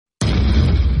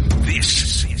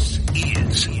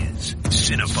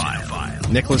Cinephile.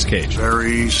 Nicolas Cage.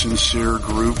 Very sincere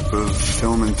group of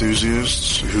film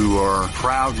enthusiasts who are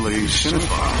proudly cinephiles.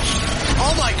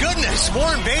 Oh my goodness!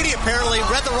 Warren Beatty apparently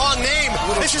read the wrong name.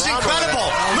 This is incredible.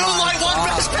 Moonlight won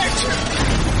Best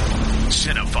Picture.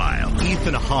 Cinephile.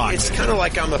 Ethan Hawke. It's kind of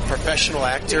like I'm a professional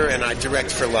actor and I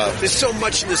direct for love. There's so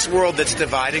much in this world that's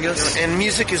dividing us, and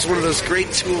music is one of those great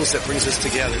tools that brings us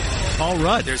together. Paul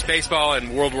Rudd. There's baseball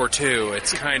and World War II.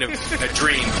 It's kind of a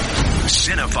dream.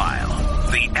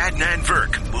 Cinephile, the Adnan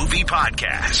Virk movie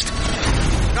podcast.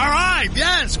 All right,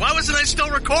 yes. Why wasn't I still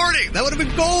recording? That would have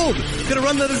been gold. Could have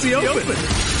run that as the open.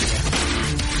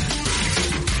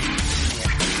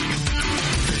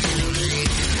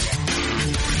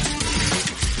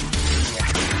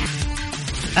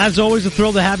 As always, a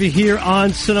thrill to have you here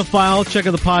on Cinephile. Check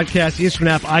out the podcast, the Instagram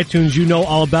app, iTunes. You know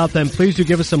all about them. Please do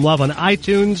give us some love on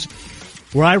iTunes,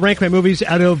 where I rank my movies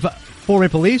out of 4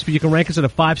 Maple Leafs, but you can rank us out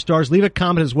of 5 stars. Leave a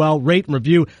comment as well. Rate and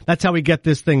review. That's how we get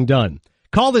this thing done.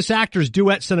 Call this actor's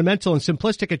duet sentimental and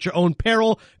simplistic at your own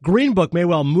peril. Green Book may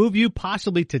well move you,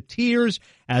 possibly to tears,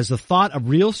 as the thought of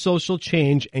real social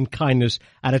change and kindness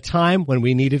at a time when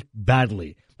we need it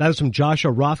badly. That is from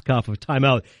Joshua Rothkopf of Time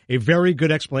Out. A very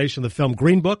good explanation of the film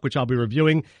Green Book, which I'll be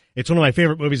reviewing. It's one of my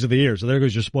favorite movies of the year, so there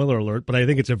goes your spoiler alert. But I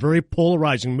think it's a very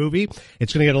polarizing movie.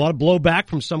 It's going to get a lot of blowback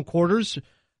from some quarters,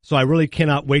 so I really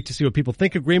cannot wait to see what people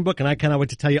think of Green Book, and I cannot wait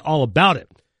to tell you all about it.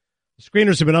 The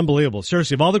screeners have been unbelievable.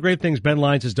 Seriously, of all the great things Ben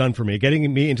Lyons has done for me,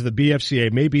 getting me into the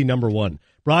BFCA may be number one.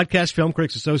 Broadcast Film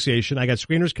Critics Association, I got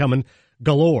screeners coming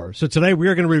galore. So today we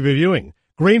are going to be reviewing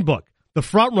Green Book, The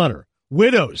Frontrunner,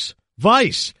 Widows,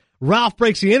 Vice, Ralph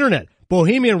Breaks the Internet,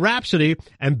 Bohemian Rhapsody,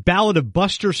 and Ballad of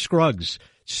Buster Scruggs.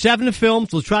 7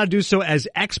 films. We'll try to do so as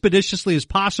expeditiously as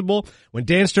possible. When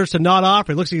Dan starts to nod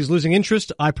off, it looks like he's losing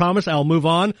interest. I promise I'll move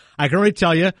on. I can already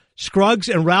tell you, Scruggs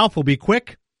and Ralph will be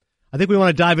quick. I think we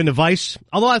want to dive into Vice.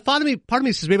 Although part of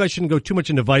me says maybe I shouldn't go too much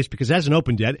into Vice because it hasn't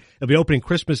opened yet. It'll be opening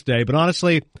Christmas Day. But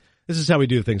honestly, this is how we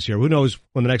do things here. Who knows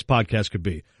when the next podcast could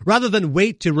be. Rather than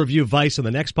wait to review Vice on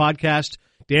the next podcast,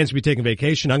 Dan's going to be taking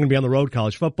vacation. I'm going to be on the road,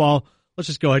 college football. Let's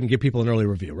just go ahead and give people an early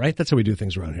review, right? That's how we do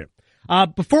things around here.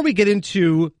 Before we get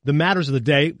into the matters of the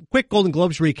day, quick Golden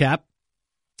Globes recap.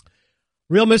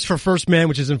 Real miss for First Man,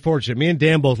 which is unfortunate. Me and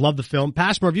Dan both love the film.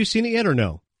 Passmore, have you seen it yet or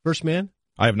no? First Man?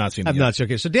 I have not seen it I've yet. not seen it.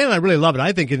 Okay, so Dan and I really love it.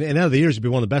 I think in end of the years it'd be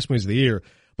one of the best movies of the year.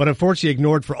 But unfortunately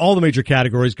ignored for all the major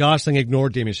categories. Gosling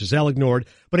ignored, Damien Chazelle ignored.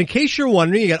 But in case you're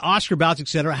wondering, you got Oscar bouts,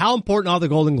 etc. How important are the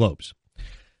Golden Globes?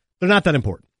 They're not that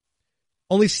important.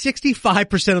 Only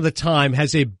 65% of the time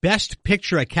has a Best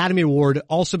Picture Academy Award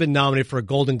also been nominated for a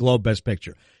Golden Globe Best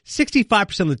Picture.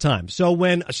 65% of the time. So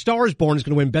when A Star is Born is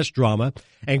going to win Best Drama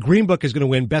and Green Book is going to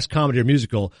win Best Comedy or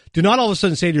Musical, do not all of a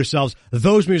sudden say to yourselves,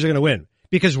 those movies are going to win.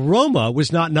 Because Roma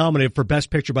was not nominated for Best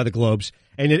Picture by the Globes,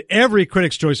 and yet every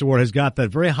Critics' Choice Award has got that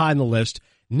very high on the list.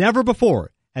 Never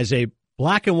before has a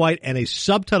black and white and a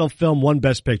subtitle film won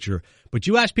Best Picture. But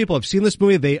you ask people who have seen this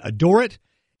movie, they adore it,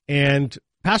 and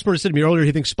Passmore said to me earlier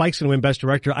he thinks Spike's going to win Best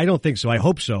Director. I don't think so. I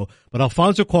hope so. But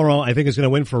Alfonso Cuarón, I think, is going to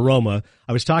win for Roma.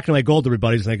 I was talking to my Golden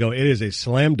buddies, and I go, it is a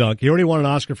slam dunk. He already won an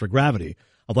Oscar for Gravity.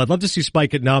 Although I'd love to see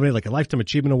Spike get nominated like a Lifetime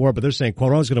Achievement Award, but they're saying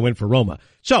Cuarón's going to win for Roma.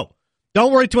 So,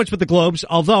 don't worry too much about the Globes.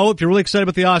 Although, if you're really excited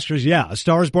about the Oscars, yeah, A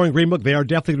Star is Born, Green Book, they are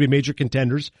definitely going to be major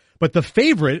contenders. But The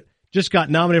Favorite just got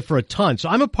nominated for a ton. So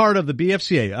I'm a part of the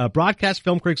BFCA, Broadcast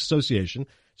Film Critics Association.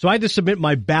 So I had to submit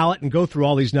my ballot and go through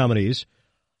all these nominees.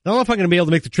 I don't know if I'm going to be able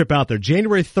to make the trip out there.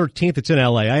 January 13th, it's in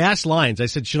L.A. I asked Lyons, I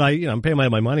said, should I, I'm paying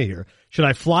my money here. Should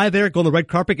I fly there, go on the red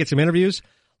carpet, get some interviews?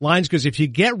 Lyons goes, if you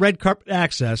get red carpet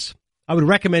access, I would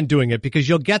recommend doing it because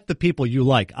you'll get the people you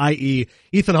like, i.e.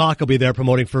 Ethan Hawke will be there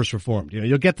promoting First Reformed.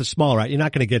 You'll get the smaller, you're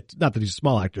not going to get, not that he's a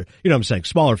small actor, you know what I'm saying,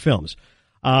 smaller films.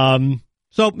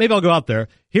 So maybe I'll go out there.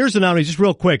 Here's the nominees, just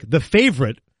real quick. The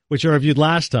Favorite, which I reviewed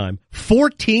last time,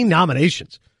 14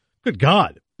 nominations. Good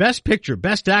God. Best Picture,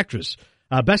 Best Actress.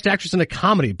 Best Actress in a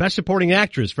Comedy, Best Supporting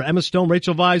Actress for Emma Stone,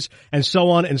 Rachel Weisz, and so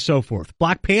on and so forth.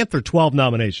 Black Panther, 12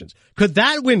 nominations. Could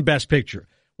that win Best Picture?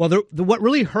 Well, what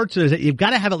really hurts is that you've got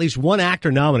to have at least one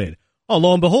actor nominated. Oh,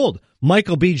 lo and behold,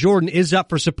 Michael B. Jordan is up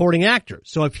for Supporting Actor.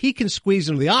 So if he can squeeze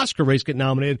into the Oscar race, get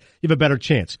nominated, you have a better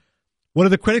chance. What do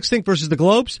the critics think versus the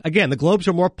Globes? Again, the Globes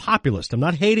are more populist. I'm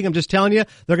not hating, I'm just telling you,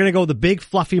 they're going to go with the big,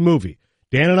 fluffy movie.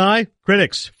 Dan and I,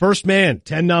 critics, First Man,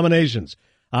 10 nominations.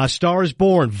 Star is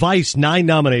Born, Vice, 9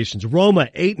 nominations. Roma,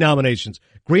 8 nominations.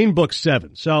 Green Book,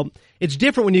 7. So it's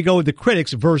different when you go with the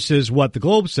critics versus what the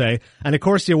Globes say. And, of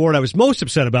course, the award I was most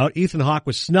upset about, Ethan Hawke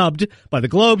was snubbed by the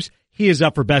Globes. He is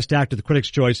up for Best Actor, the Critics'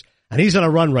 Choice, and he's on a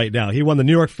run right now. He won the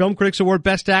New York Film Critics Award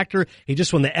Best Actor. He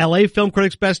just won the L.A. Film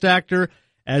Critics Best Actor.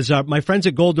 as my friends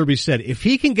at Gold Derby said, if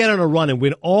he can get on a run and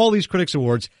win all these Critics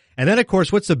Awards, and then, of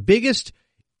course, what's the biggest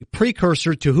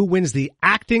precursor to who wins the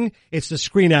acting? It's the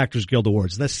Screen Actors Guild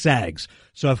Awards, the SAGs.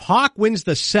 So if Hawk wins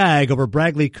the SAG over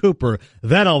Bradley Cooper,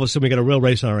 then all of a sudden we got a real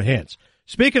race on our hands.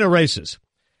 Speaking of races,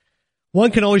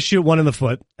 one can always shoot one in the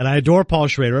foot, and I adore Paul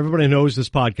Schrader. Everybody knows this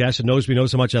podcast and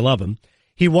knows how much I love him.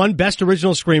 He won Best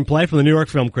Original Screenplay from the New York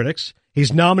Film Critics.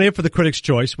 He's nominated for the Critics'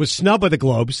 Choice, was snubbed by the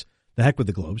Globes. The heck with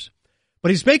the Globes. But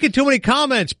he's making too many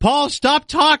comments. Paul, stop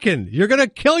talking. You're going to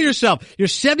kill yourself. You're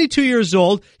 72 years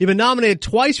old. You've been nominated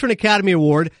twice for an Academy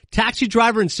Award. Taxi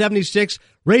Driver in 76,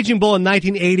 Raging Bull in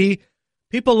 1980.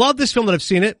 People love this film that have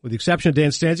seen it, with the exception of Dan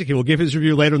Stanzik. He will give his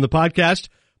review later in the podcast.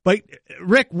 But,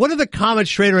 Rick, what are the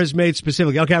comments Schrader has made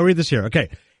specifically? Okay, I'll read this here. Okay,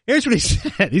 here's what he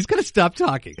said. He's going to stop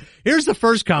talking. Here's the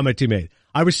first comment he made.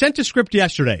 I was sent a script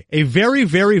yesterday. A very,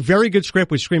 very, very good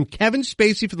script which screamed Kevin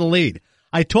Spacey for the lead.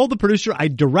 I told the producer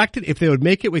I'd direct it if they would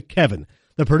make it with Kevin.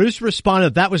 The producer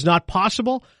responded that was not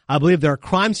possible. I believe there are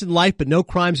crimes in life, but no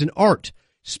crimes in art.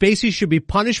 Spacey should be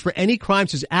punished for any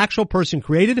crimes his actual person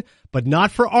created, but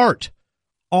not for art.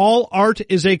 All art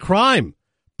is a crime.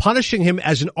 Punishing him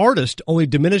as an artist only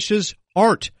diminishes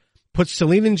art. Put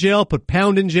Celine in jail, put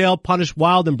Pound in jail, punish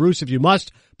Wilde and Bruce if you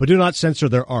must, but do not censor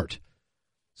their art.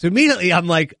 So immediately I'm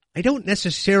like, I don't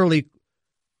necessarily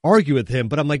argue with him,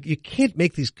 but I'm like, you can't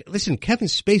make these. Listen, Kevin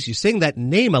Spacey, saying that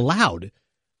name aloud,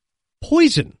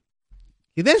 poison.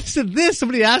 He then said this.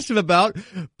 Somebody asked him about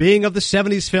being of the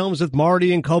 70s films with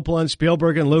Marty and Coppola and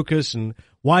Spielberg and Lucas, and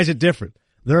why is it different?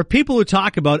 There are people who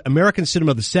talk about American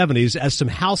cinema of the 70s as some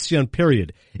halcyon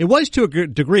period. It was to a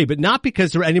degree, but not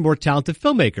because there are any more talented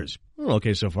filmmakers. Well,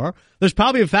 okay so far. There's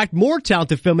probably, in fact, more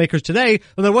talented filmmakers today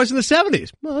than there was in the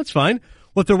 70s. Well, that's fine.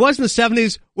 What there was in the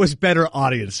 70s was better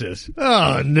audiences.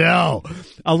 Oh, no.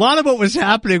 A lot of what was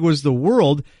happening was the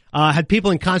world had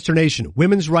people in consternation.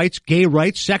 Women's rights, gay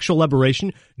rights, sexual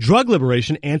liberation, drug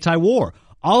liberation, anti-war.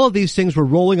 All of these things were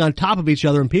rolling on top of each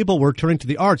other, and people were turning to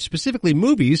the arts, specifically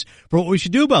movies, for what we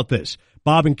should do about this.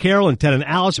 Bob and Carol and Ted and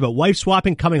Alice about wife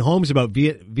swapping, coming homes about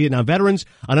Vietnam veterans,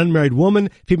 an unmarried woman,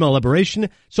 female liberation.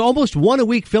 So almost one a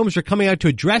week films are coming out to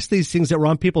address these things that were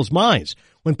on people's minds.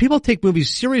 When people take movies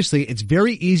seriously, it's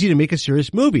very easy to make a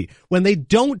serious movie. When they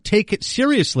don't take it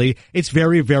seriously, it's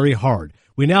very, very hard.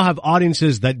 We now have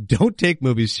audiences that don't take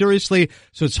movies seriously,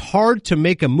 so it's hard to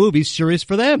make a movie serious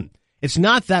for them. It's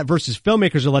not that versus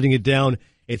filmmakers are letting you down.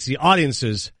 It's the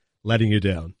audiences letting you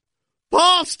down.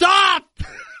 Paul, stop!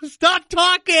 Stop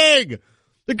talking!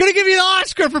 They're going to give you an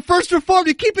Oscar for First Reformed.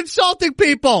 You keep insulting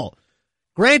people.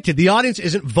 Granted, the audience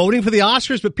isn't voting for the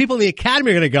Oscars, but people in the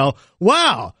Academy are going to go,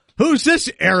 wow, who's this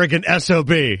arrogant SOB?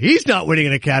 He's not winning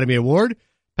an Academy Award.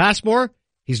 Passmore,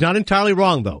 he's not entirely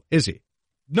wrong, though, is he?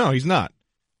 No, he's not.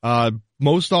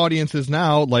 Most audiences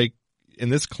now, like in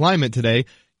this climate today,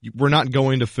 we're not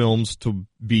going to films to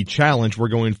be challenged. We're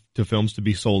going to films to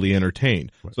be solely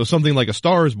entertained. Right. So something like A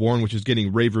Star is Born, which is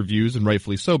getting rave reviews, and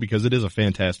rightfully so because it is a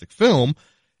fantastic film,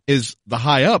 is the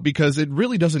high up because it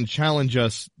really doesn't challenge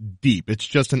us deep. It's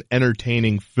just an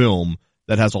entertaining film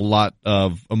that has a lot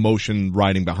of emotion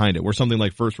riding behind it, where something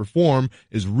like First Reform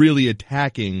is really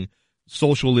attacking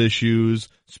social issues,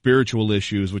 spiritual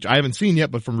issues, which I haven't seen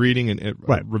yet, but from reading and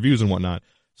reviews and whatnot.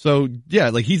 So yeah,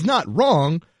 like he's not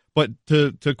wrong. But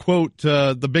to quote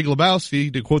the Big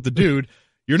Lebowski, to quote the dude,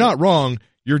 you're not wrong.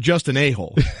 You're just an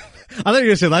a-hole. I thought you were going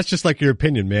to say, that's just like your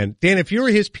opinion, man. Dan, if you were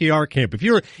his PR camp, if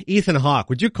you were Ethan Hawke,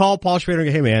 would you call Paul Schrader and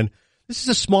go, hey, man, this is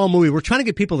a small movie. We're trying to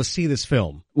get people to see this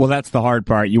film. Well, that's the hard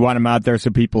part. You want him out there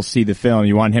so people see the film.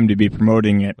 You want him to be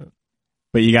promoting it.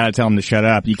 But you got to tell him to shut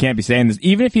up. You can't be saying this.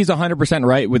 Even if he's 100%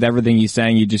 right with everything he's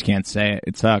saying, you just can't say it.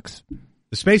 It sucks.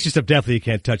 The Spacey stuff definitely you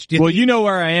can't touch. Well, you know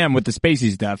where I am with the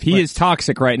Spacey stuff. He is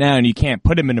toxic right now, and you can't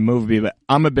put him in a movie, but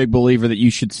I'm a big believer that you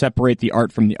should separate the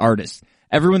art from the artist.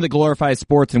 Everyone that glorifies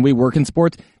sports, and we work in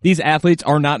sports, these athletes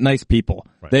are not nice people.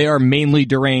 Right. They are mainly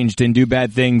deranged and do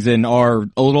bad things and are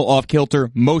a little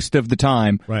off-kilter most of the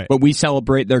time, right. But we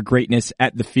celebrate their greatness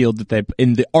at the field that they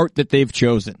in the art that they've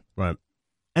chosen. Right.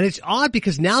 And it's odd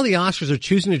because now the Oscars are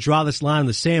choosing to draw this line in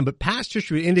the sand, but past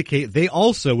history would indicate they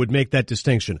also would make that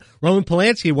distinction. Roman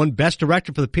Polanski won Best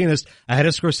Director for The Pianist ahead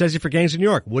of Scorsese for Gangs of New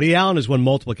York. Woody Allen has won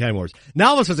multiple Academy Awards.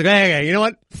 Now all of a sudden it's like, hey, you know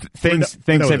what? Things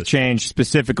have changed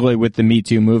specifically with the Me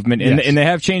Too movement, and, and they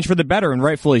have changed for the better, and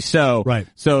rightfully so. Right.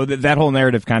 So that whole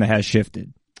narrative kind of has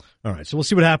shifted. All right, so we'll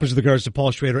see what happens with regards to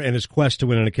Paul Schrader and his quest to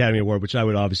win an Academy Award, which I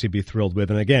would obviously be thrilled with.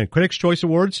 And again, Critics' Choice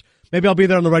Awards, maybe I'll be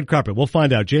there on the red carpet. We'll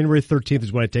find out. January 13th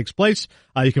is when it takes place.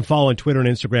 You can follow on Twitter and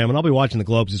Instagram, and I'll be watching the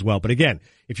Globes as well. But again,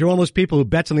 if you're one of those people who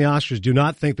bets on the Oscars, do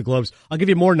not think the Globes. I'll give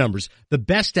you more numbers. The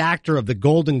best actor of the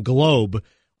Golden Globe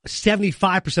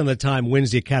 75% of the time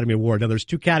wins the Academy Award. Now, there's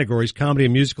two categories, comedy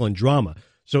and musical and drama.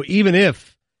 So even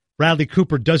if Bradley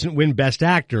Cooper doesn't win Best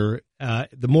Actor,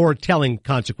 the more telling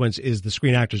consequence is the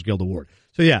Screen Actors Guild Award.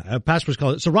 So yeah, Passport's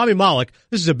called it. So Rami Malek,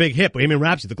 this is a big hit. Bohemian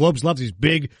Rhapsody, the Globes love these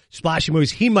big, splashy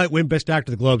movies. He might win Best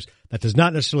Actor at the Globes. That does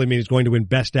not necessarily mean he's going to win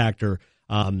Best Actor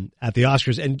at the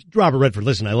Oscars. And Robert Redford,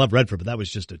 listen, I love Redford, but that was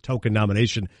just a token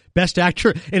nomination. Best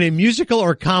Actor in a musical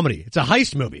or a comedy. It's a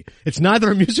heist movie. It's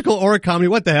neither a musical or a comedy.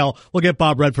 What the hell? We'll get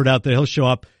Bob Redford out there. He'll show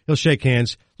up. He'll shake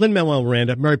hands. Lin-Manuel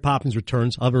Miranda, Mary Poppins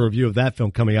Returns. I'll have a review of that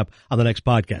film coming up on the next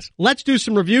podcast. Let's do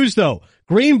some reviews, though.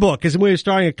 Green Book is a movie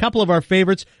starring a couple of our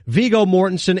favorites, Viggo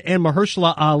Mortensen and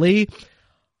Mahershala Ali.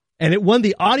 And it won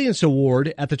the Audience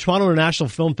Award at the Toronto International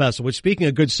Film Festival, which, speaking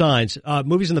of good signs,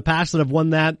 movies in the past that have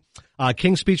won that,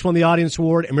 King's Speech won the Audience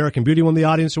Award, American Beauty won the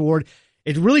Audience Award.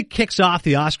 It really kicks off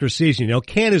the Oscar season. You know,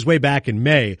 Cannes is way back in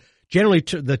May. Generally,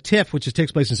 the TIFF, which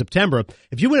takes place in September,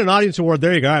 if you win an Audience Award,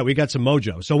 there you go. All right, we got some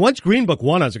mojo. So once Green Book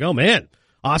won, I was like, oh, man,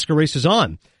 Oscar race is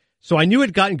on. So I knew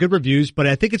it gotten good reviews, but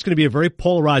I think it's going to be a very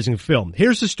polarizing film.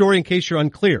 Here's the story in case you're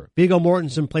unclear. Viggo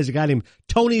Mortensen plays a guy named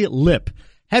Tony Lip.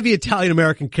 Heavy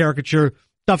Italian-American caricature,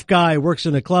 tough guy, works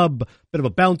in a club, bit of a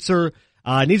bouncer,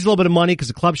 needs a little bit of money because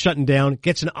the club's shutting down,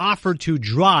 gets an offer to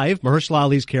drive Mahershala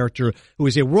Ali's character, who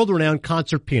is a world-renowned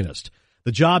concert pianist.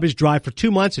 The job is drive for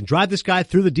 2 months and drive this guy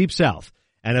through the Deep South.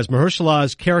 And as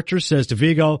Mahershala's character says to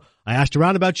Viggo, I asked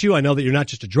around about you. I know that you're not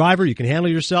just a driver. You can handle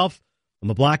yourself. I'm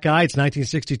a black guy. It's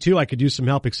 1962. I could use some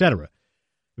help, etc.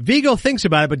 Viggo thinks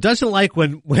about it, but doesn't like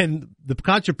when the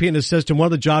concert pianist says to him, one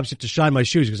of the jobs you have to shine my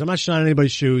shoes. He goes, I'm not shining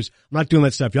anybody's shoes. I'm not doing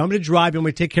that stuff. You want me to drive? You want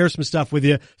me to take care of some stuff with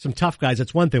you? Some tough guys.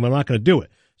 That's one thing, but I'm not going to do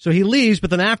it. So he leaves, but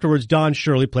then afterwards, Dawn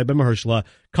Shirley, played by Mahershala,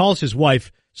 calls his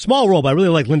wife. Small role, but I really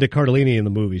like Linda Cardellini in the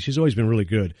movie. She's always been really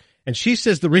good. And she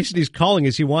says the reason he's calling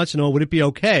is he wants to know, would it be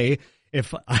okay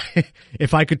if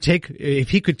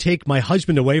he could take my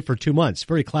husband away for 2 months?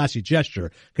 Very classy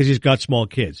gesture because he's got small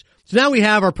kids. So now we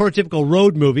have our prototypical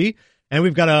road movie, and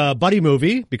we've got a buddy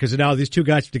movie because now these two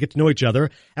guys have to get to know each other.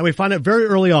 And we find out very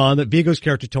early on that Viggo's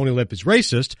character, Tony Lip, is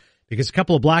racist because a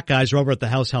couple of black guys are over at the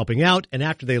house helping out. And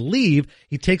after they leave,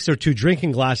 he takes their 2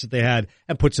 drinking glasses they had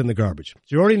and puts in the garbage.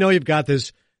 So you already know you've got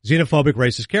this xenophobic,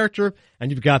 racist character, and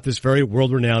you've got this very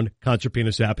world-renowned concert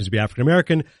pianist who happens to be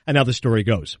African-American, and now the story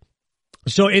goes.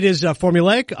 So it is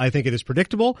formulaic. I think it is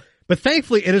predictable, but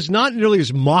thankfully it is not nearly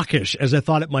as mawkish as I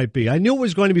thought it might be. I knew it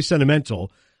was going to be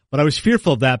sentimental, but I was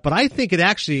fearful of that, but I think it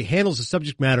actually handles the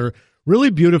subject matter really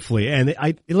beautifully. And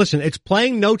listen, it's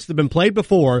playing notes that have been played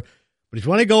before, but if you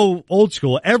want to go old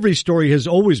school, every story has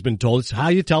always been told. It's how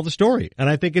you tell the story. And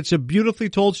I think it's a beautifully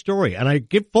told story. And I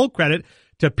give full credit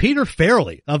to Peter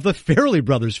Farrelly of the Farrelly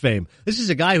Brothers fame. This is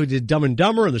a guy who did Dumb and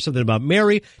Dumber, and There's Something About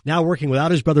Mary, now working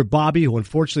without his brother Bobby, who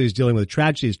unfortunately is dealing with a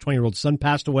tragedy. His 20-year-old son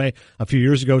passed away a few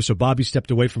years ago, so Bobby stepped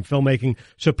away from filmmaking.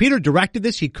 So Peter directed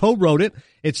this. He co-wrote it.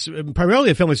 It's primarily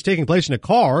a film that's taking place in a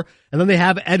car, and then they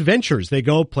have adventures. They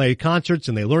go play concerts,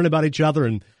 and they learn about each other,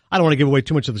 and I don't want to give away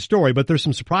too much of the story, but there's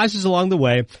some surprises along the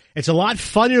way. It's a lot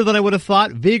funnier than I would have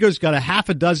thought. Viggo's got a half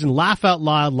a dozen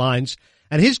laugh-out-loud lines,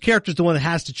 and his character's the one that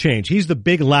has to change. He's the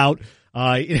big lout,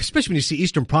 especially when you see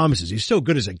Eastern Promises. He's so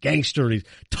good as a gangster, and he's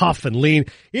tough and lean.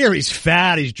 Here he's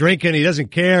fat, he's drinking, he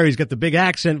doesn't care, he's got the big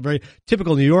accent, very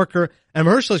typical New Yorker. And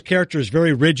Mahershala's character is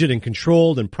very rigid and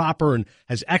controlled and proper and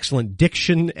has excellent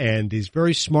diction, and he's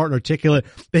very smart and articulate.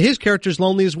 But his character is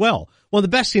lonely as well. One of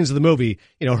the best scenes of the movie,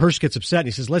 Hirsch gets upset and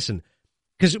he says, listen,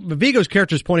 because Viggo's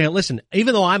character is pointing out, listen,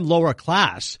 even though I'm lower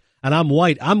class, and I'm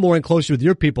white, I'm more in close with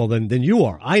your people than you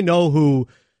are. I know who,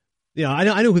 I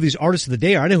know who these artists of the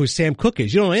day are. I know who Sam Cooke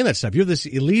is. You don't know any of that stuff. You're this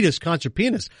elitist concert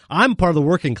pianist. I'm part of the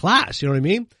working class. You know what I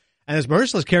mean? And as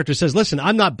Mahershala's character says, listen,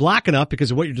 I'm not black enough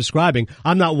because of what you're describing.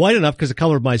 I'm not white enough because of the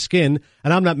color of my skin.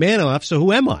 And I'm not man enough. So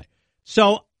who am I?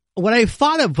 So what I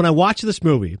thought of when I watched this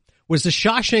movie was The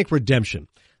Shawshank Redemption.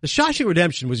 The Shawshank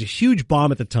Redemption was a huge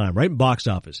bomb at the time, right in box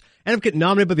office. Ended up getting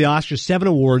nominated by the Oscars, 7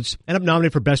 awards. Ended up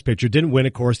nominated for Best Picture. Didn't win,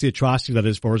 of course, the atrocity that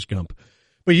is Forrest Gump.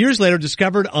 But years later,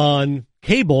 discovered on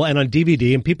cable and on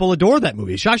DVD, and people adore that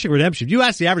movie. Shawshank Redemption. If you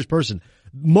ask the average person,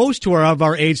 most who are of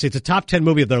our age say it's a top 10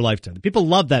 movie of their lifetime. People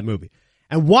love that movie.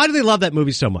 And why do they love that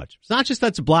movie so much? It's not just that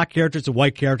it's a black character, it's a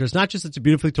white character. It's not just that it's a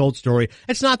beautifully told story.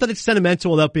 It's not that it's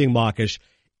sentimental without being mawkish.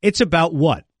 It's about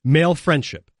what? Male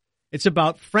friendship. It's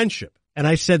about friendship. And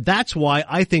I said that's why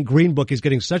I think Green Book is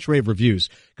getting such rave reviews.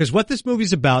 Because what this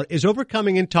movie's about is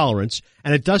overcoming intolerance,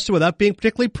 and it does so without being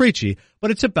particularly preachy, but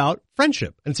it's about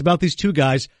friendship. And it's about these two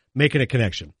guys making a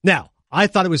connection. Now, I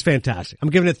thought it was fantastic. I'm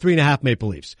giving it 3.5 Maple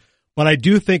Leafs. But I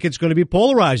do think it's going to be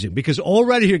polarizing, because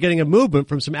already you're getting a movement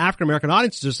from some African-American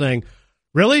audiences saying,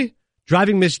 really?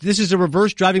 This is a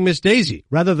reverse Driving Miss Daisy.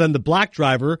 Rather than the black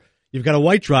driver, you've got a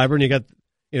white driver and you got,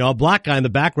 a black guy in the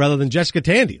back rather than Jessica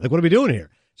Tandy. Like, what are we doing here?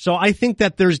 So I think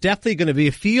that there's definitely going to be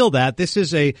a feel that this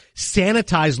is a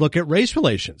sanitized look at race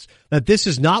relations, that this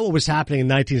is not what was happening in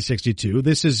 1962.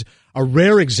 This is a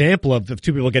rare example of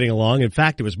two people getting along. In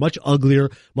fact, it was much uglier,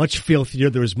 much filthier.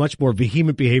 There was much more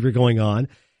vehement behavior going on.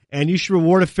 And you should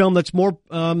reward a film that's more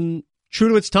true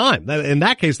to its time. In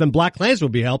that case, then BlacKkKlansman will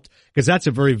be helped, because that's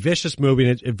a very vicious movie,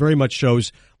 and it very much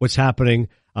shows what's happening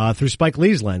through Spike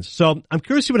Lee's lens. So I'm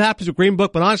curious to see what happens with Green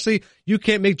Book, but honestly, you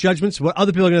can't make judgments of what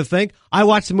other people are going to think. I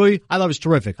watched the movie. I thought it was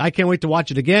terrific. I can't wait to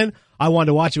watch it again. I wanted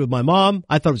to watch it with my mom.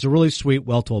 I thought it was a really sweet,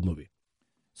 well-told movie.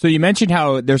 So you mentioned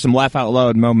how there's some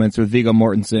laugh-out-loud moments with Viggo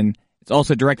Mortensen. It's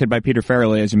also directed by Peter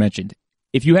Farrelly, as you mentioned.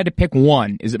 If you had to pick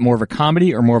one, is it more of a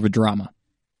comedy or more of a drama?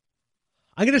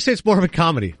 I'm going to say it's more of a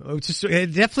comedy.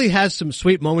 It definitely has some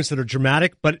sweet moments that are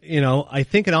dramatic, but, I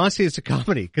think, and honestly, it's a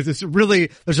comedy, because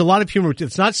there's a lot of humor.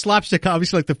 It's not slapstick,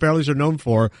 obviously, like the Farrellys are known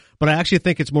for, but I actually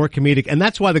think it's more comedic, and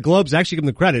that's why the Globes actually give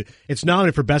them the credit. It's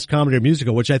nominated for Best Comedy or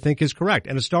Musical, which I think is correct,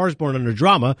 and A Star is Born under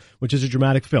drama, which is a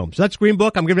dramatic film. So that's Green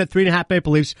Book. I'm giving it 3.5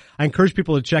 Maple Leafs. I encourage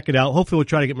people to check it out. Hopefully we'll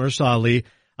try to get Mahershala Ali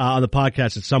on the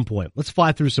podcast at some point. Let's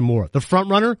fly through some more. The Front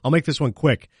Runner, I'll make this one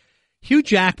quick. Hugh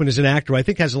Jackman is an actor I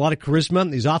think has a lot of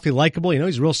charisma. He's awfully likable.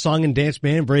 He's a real song and dance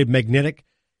man, very magnetic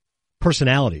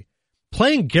personality.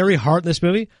 Playing Gary Hart in this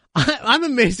movie, I'm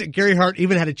amazed that Gary Hart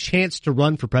even had a chance to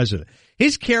run for president.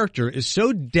 His character is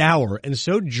so dour and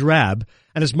so drab,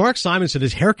 and as Mark Simon said,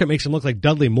 his haircut makes him look like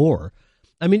Dudley Moore.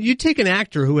 I mean, you take an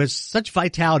actor who has such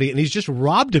vitality and he's just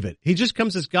robbed of it. He just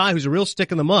becomes this guy who's a real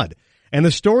stick in the mud. And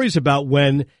the story's about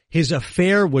when his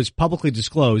affair was publicly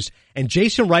disclosed, and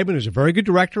Jason Reitman, who's a very good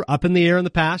director, Up in the Air in the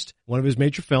past, one of his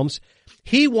major films,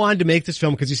 he wanted to make this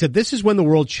film because he said this is when the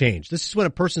world changed. This is when a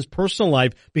person's personal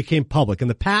life became public. In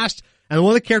the past, and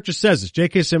one of the characters says this,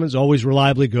 J.K. Simmons, always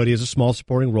reliably good. He has a small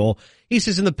supporting role. He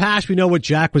says, in the past, we know what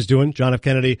Jack was doing, John F.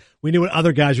 Kennedy. We knew what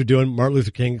other guys were doing, Martin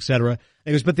Luther King, etc.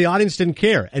 He goes, but the audience didn't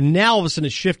care. And now all of a sudden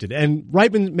it shifted. And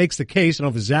Reitman makes the case, I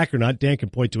don't know if it's Zach or not, Dan can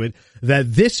point to it,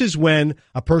 that this is when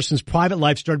a person's private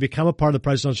life started to become a part of the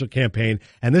presidential campaign.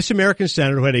 And this American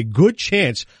senator who had a good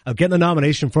chance of getting the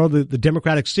nomination for the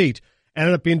Democratic seat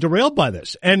ended up being derailed by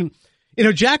this. And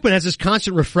Jackman has this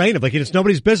constant refrain of it's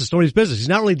nobody's business. He's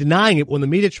not really denying it when the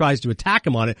media tries to attack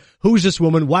him on it. Who's this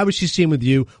woman? Why was she seen with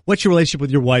you? What's your relationship with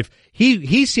your wife?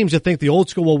 He seems to think the old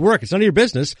school will work. It's none of your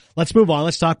business. Let's move on.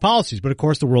 Let's talk policies. But of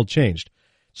course the world changed.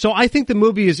 So I think the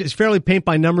movie is fairly paint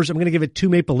by numbers. I'm going to give it 2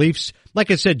 Maple Leafs.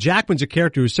 Like I said, Jackman's a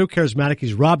character who's so charismatic.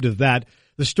 He's robbed of that.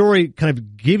 The story kind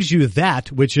of gives you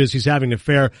that, which is he's having an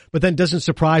affair, but then doesn't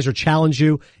surprise or challenge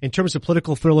you. In terms of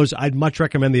political thrillers, I'd much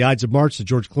recommend The Ides of March, the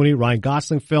George Clooney, Ryan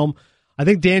Gosling film. I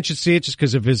think Dan should see it just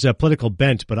because of his political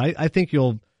bent, but I think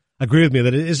you'll agree with me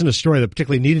that it isn't a story that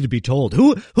particularly needed to be told.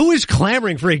 Who is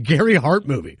clamoring for a Gary Hart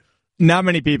movie? Not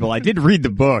many people. I did read the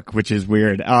book, which is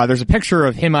weird. There's a picture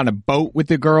of him on a boat with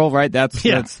the girl, right? That's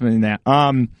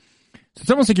So it's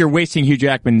almost like you're wasting Hugh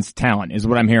Jackman's talent, is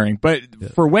what I'm hearing.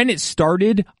 But for when it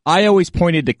started, I always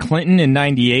pointed to Clinton in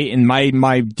 98, and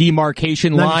my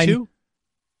demarcation 92? line.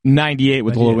 98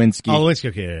 with Lewinsky. Oh, Lewinsky,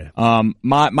 okay, yeah.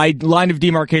 My line of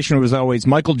demarcation was always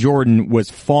Michael Jordan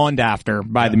was fawned after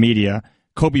by the media.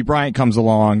 Kobe Bryant comes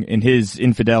along, and his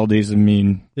infidelities,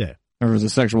 there was a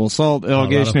sexual assault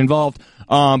allegation involved.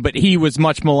 But he was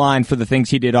much maligned for the things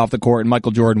he did off the court, and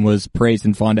Michael Jordan was praised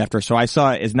and fawned after. So I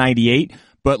saw it as 98.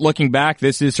 But looking back,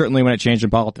 this is certainly when it changed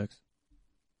in politics.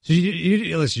 So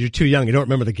listen, you're too young. You don't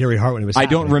remember the Gary Hart when it was happening.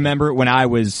 I don't remember when I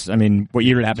was, what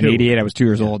year did it happen? 88? I was 2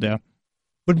 years old, yeah.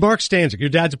 But Mark Stanzik, your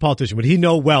dad's a politician. Would he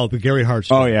know well the Gary Hart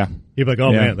story? Oh, yeah. He'd be like,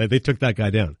 man, they took that guy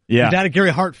down. Yeah. Your dad a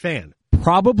Gary Hart fan?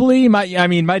 Probably. My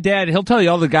dad, he'll tell you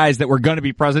all the guys that were going to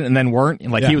be president and then weren't.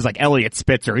 He was like Elliot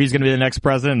Spitzer. He's going to be the next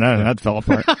president. No, that fell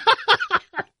apart.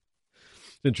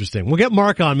 Interesting. We'll get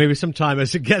Mark on maybe sometime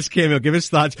as a guest cameo. Give his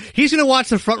thoughts. He's going to watch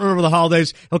The Front Runner over the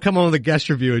holidays. He'll come on with a guest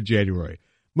review in January.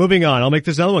 Moving on. I'll make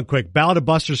this other one quick. Ballad of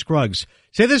Buster Scruggs.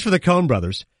 Say this for the Coen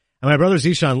brothers. And my brother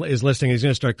Zishan is listening. He's going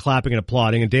to start clapping and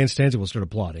applauding, and Dan Stanzik will start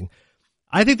applauding.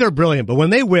 I think they're brilliant, but when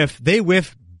they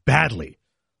whiff badly.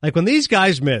 Like when these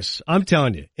guys miss, I'm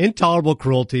telling you, Intolerable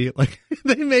Cruelty,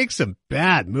 they make some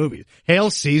bad movies. Hail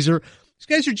Caesar. These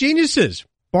guys are geniuses.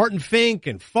 Barton Fink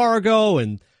and Fargo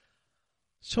and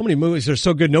so many movies that are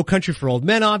so good. No Country for Old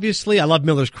Men, obviously. I love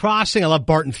Miller's Crossing. I love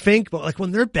Barton Fink. But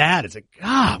when they're bad, it's like,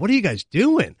 God, what are you guys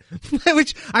doing?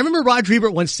 Which I remember Roger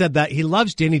Ebert once said that he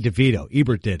loves Danny DeVito.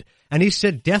 Ebert did. And he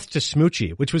said Death to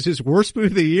Smoochie, which was his worst movie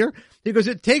of the year. He goes,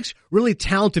 it takes really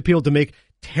talented people to make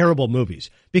terrible movies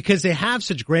because they have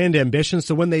such grand ambitions.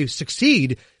 So when they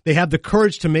succeed, they have the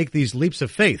courage to make these leaps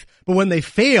of faith. But when they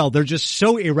fail, they're just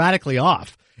so erratically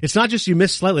off. It's not just you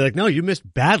missed slightly. Like, no, you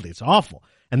missed badly. It's awful.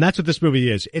 And that's what this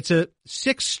movie is. It's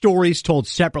 6 stories told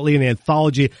separately in an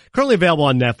anthology, currently available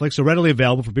on Netflix, so readily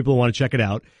available for people who want to check it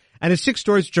out. And it's 6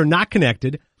 stories which are not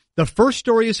connected. The first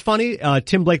story is funny.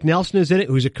 Tim Blake Nelson is in it,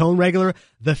 who's a Coen regular.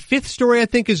 The 5th story, I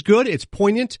think, is good. It's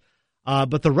poignant.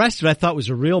 But the rest of it I thought was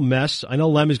a real mess. I know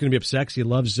Lem is going to be upset because he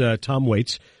loves Tom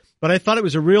Waits. But I thought it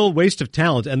was a real waste of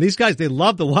talent. And these guys, they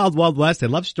love the Wild Wild West. They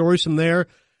love stories from there.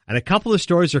 And a couple of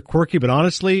stories are quirky, but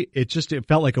honestly, it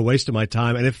felt like a waste of my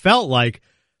time. And it felt like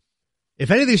if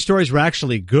any of these stories were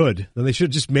actually good, then they should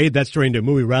have just made that story into a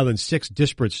movie rather than 6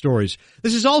 disparate stories.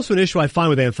 This is also an issue I find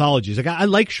with anthologies. Like, I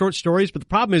like short stories, but the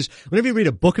problem is whenever you read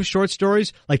a book of short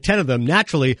stories, like 10 of them,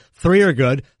 naturally 3 are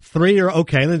good, 3 are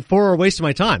okay, and then 4 are a waste of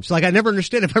my time. So like, I never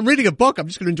understand. If I'm reading a book, I'm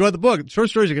just going to enjoy the book.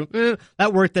 Short stories, I go,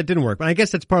 that worked, that didn't work. But I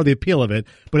guess that's part of the appeal of it.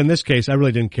 But in this case, I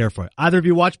really didn't care for it. Either of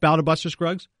you watched Ballad of Buster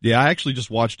Scruggs? Yeah, I actually just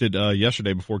watched it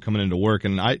yesterday before coming into work,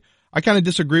 and I kind of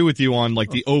disagree with you on like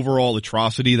the overall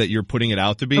atrocity that you're putting it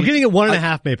out to be. I'm giving it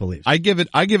 1.5 Maple Leafs. I give it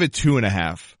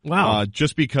 2.5. Wow.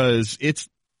 Just because it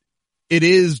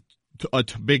is a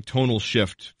big tonal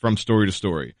shift from story to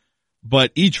story,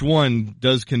 but each one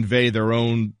does convey their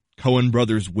own Coen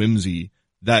brothers whimsy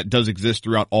that does exist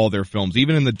throughout all their films.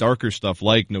 Even in the darker stuff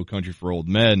like No Country for Old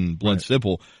Men and Blunt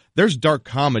Simple, there's dark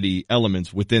comedy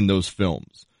elements within those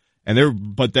films. And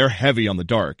they're heavy on the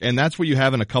dark. And that's what you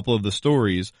have in a couple of the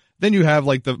stories. Then you have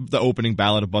like the opening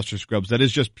Ballad of Buster Scruggs that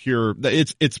is just pure,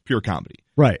 it's pure comedy.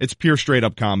 Right. It's pure straight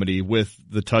up comedy with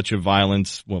the touch of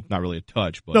violence. Well, not really a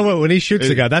touch, but. No, when he shoots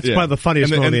the guy, that's probably the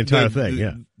funniest moment of the entire thing.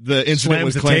 Yeah. The incident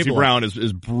with Clancy Brown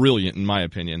is brilliant in my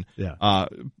opinion. Yeah.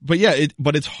 But yeah,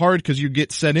 but it's hard because you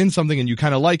get set in something and you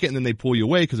kind of like it and then they pull you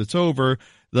away because it's over.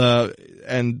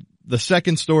 The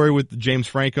second story with James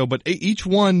Franco, but each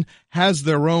one has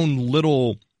their own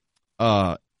little,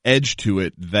 edge to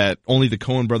it that only the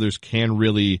Coen brothers can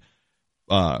really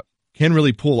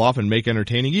pull off and make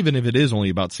entertaining, even if it is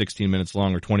only about 16 minutes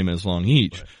long or 20 minutes long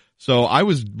each. Right. So I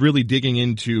was really digging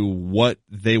into what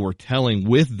they were telling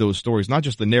with those stories, not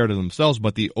just the narrative themselves,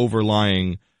 but the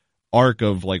overlying arc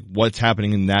of like what's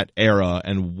happening in that era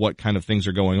and what kind of things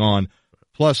are going on.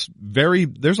 Plus,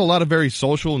 there's a lot of very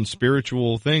social and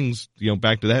spiritual things,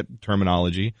 back to that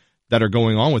terminology, that are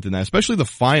going on within that, especially the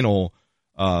final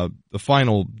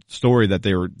story that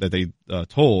they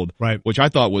told, right, which I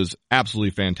thought was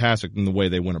absolutely fantastic in the way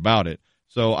they went about it.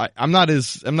 So I'm not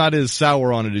as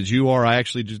sour on it as you are. I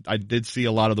did see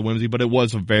a lot of the whimsy, but it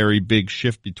was a very big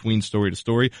shift between story to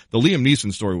story. The Liam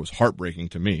Neeson story was heartbreaking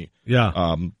to me.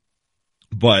 Yeah.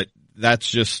 But that's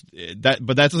just that.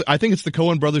 But I think it's the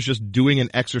Coen brothers just doing an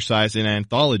exercise in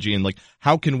anthology and like,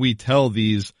 how can we tell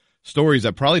these stories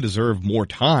that probably deserve more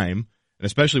time? And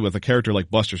especially with a character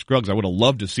like Buster Scruggs, I would have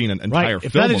loved to have seen an entire film.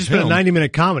 If that had just been a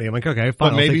 90-minute comedy, I'm like, okay,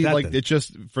 fine. But maybe I'll take that it's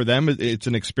just for them, it's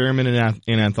an experiment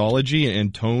in anthology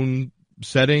and tone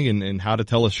setting and how to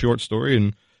tell a short story.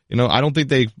 And I don't think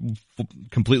they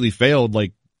completely failed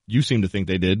like you seem to think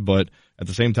they did. But at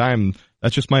the same time,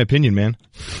 that's just my opinion, man.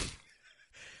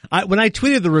 When I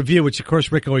tweeted the review, which of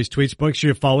course Rick always tweets, make sure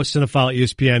you follow Cinephile at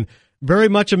ESPN. Very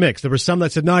much a mix. There were some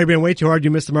that said, no, you're being way too hard.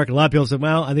 You missed the mark. A lot of people said,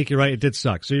 well, I think you're right. It did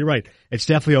suck. So you're right. It's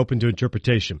definitely open to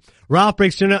interpretation. Ralph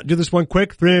breaks down. Do this one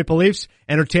quick. 3 Maple Leafs.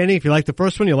 Entertaining. If you like the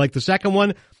first one, you'll like the second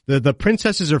one. The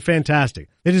princesses are fantastic.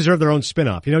 They deserve their own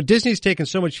spin-off. Disney's taken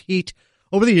so much heat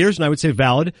over the years, and I would say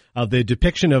valid, of the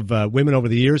depiction of women over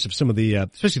the years of some of the,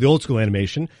 especially the old school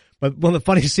animation. But one of the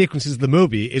funniest sequences of the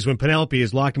movie is when Penelope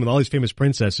is locked in with all these famous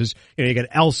princesses. You got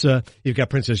Elsa, you've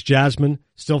got Princess Jasmine,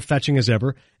 still fetching as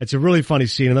ever. It's a really funny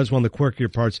scene, and that's one of the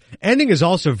quirkier parts. Ending is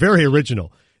also very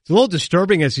original. It's a little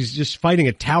disturbing as he's just fighting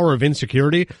a tower of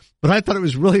insecurity, but I thought it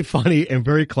was really funny and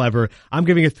very clever. I'm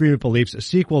giving it 3 Maple Leafs, a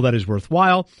sequel that is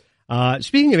worthwhile.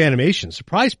 Speaking of animation,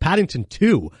 surprise Paddington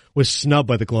 2 was snubbed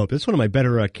by the Globe. It's one of my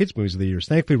better kids movies of the years.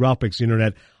 Thankfully, Ralph Breaks the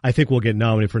Internet, I think will get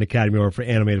nominated for an Academy Award for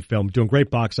animated film. Doing great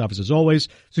box office as always.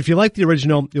 So if you like the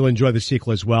original, you'll enjoy the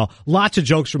sequel as well. Lots of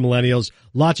jokes for millennials,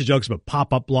 lots of jokes about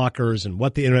pop-up blockers and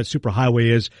what the Internet superhighway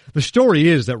is. The story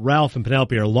is that Ralph and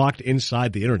Penelope are locked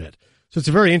inside the Internet. So it's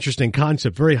a very interesting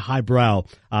concept, very highbrow,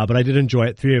 but I did enjoy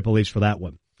it. 3 Maple Leafs for that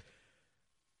one.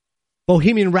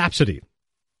 Bohemian Rhapsody.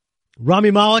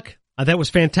 Rami Malek. That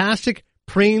was fantastic.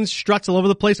 Preens, struts all over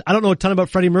the place. I don't know a ton about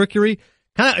Freddie Mercury.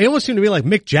 It almost seemed to be like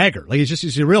Mick Jagger. Like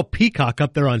he's a real peacock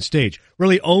up there on stage.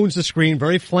 Really owns the screen.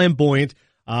 Very flamboyant,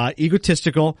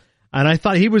 egotistical. And I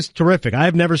thought he was terrific. I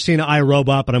have never seen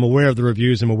iRobot, but I'm aware of the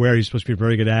reviews. I'm aware he's supposed to be a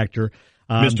very good actor.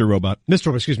 Mr. Robot.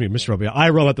 Mr. Robot. I,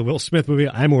 Robot, the Will Smith movie.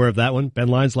 I'm aware of that one. Ben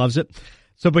Lyons loves it.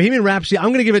 So Bohemian Rhapsody, I'm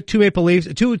going to give it 2 Maple Leafs,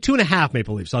 2.5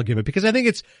 Maple Leafs. I'll give it because I think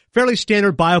it's fairly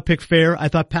standard biopic fare. I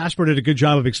thought Passmore did a good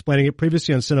job of explaining it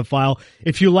previously on Cinephile.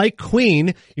 If you like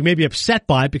Queen, you may be upset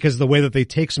by it because of the way that they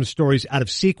take some stories out of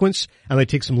sequence and they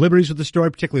take some liberties with the story,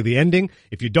 particularly the ending.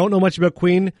 If you don't know much about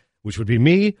Queen, which would be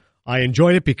me, I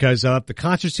enjoyed it because the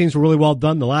concert scenes were really well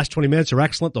done. The last 20 minutes are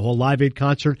excellent, the whole Live Aid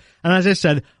concert. And as I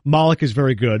said, Moloch is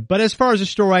very good. But as far as the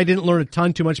story, I didn't learn a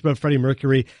ton too much about Freddie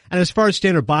Mercury. And as far as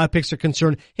standard biopics are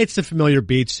concerned, it's the familiar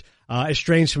beats.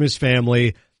 Estranged from his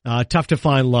family, tough to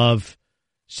find love,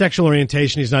 sexual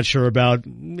orientation he's not sure about,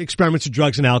 experiments with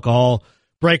drugs and alcohol,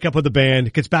 break up with the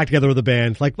band, gets back together with the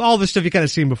band, like all this stuff you kind of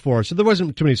seen before. So there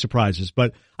wasn't too many surprises.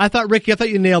 But I thought, Ricky,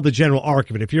 you nailed the general arc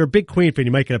of it. If you're a big Queen fan,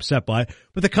 you might get upset by it.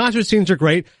 But the concert scenes are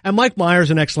great. And Mike Myers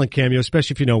an excellent cameo,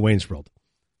 especially if you know Wayne's World.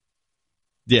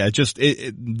 Yeah,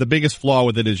 the biggest flaw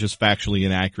with it is just factually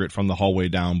inaccurate from the hallway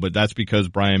down. But that's because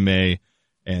Brian May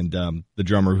and the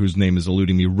drummer, whose name is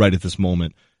eluding me right at this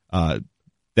moment,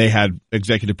 they had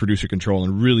executive producer control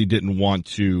and really didn't want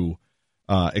to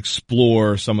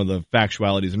explore some of the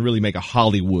factualities and really make a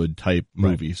Hollywood type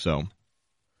movie. Right. So,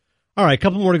 all right, a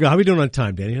couple more to go. How are we doing on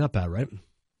time, Danny? Not bad, right?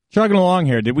 Chugging along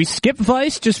here. Did we skip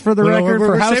Vice just for the record we're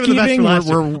for housekeeping?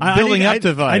 We're building up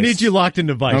to Vice. I need you locked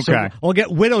into Vice. Okay. So I'll get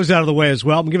Widows out of the way as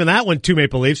well. I'm giving that one 2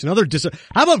 Maple Leafs. How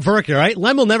about Verk, all right?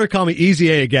 Lem will never call me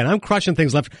Easy A again. I'm crushing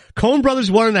things left. Coen Brothers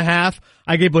 1.5.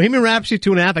 I gave Bohemian Rhapsody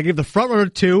 2.5. I gave The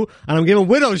Frontrunner 2. And I'm giving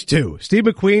Widows 2. Steve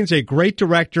McQueen's a great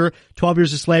director. 12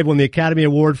 Years a Slave won the Academy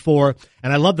Award for.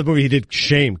 And I love the movie he did,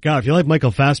 Shame. God, if you like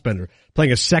Michael Fassbender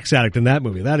playing a sex addict in that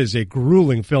movie, that is a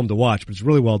grueling film to watch, but it's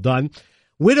really well done.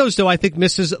 Widows, though, I think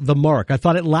misses the mark. I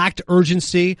thought it lacked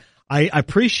urgency. I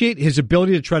appreciate his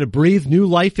ability to try to breathe new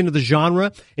life into the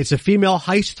genre. It's a female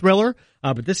heist thriller,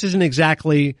 but this isn't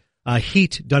exactly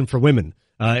Heat done for women.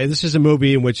 This is a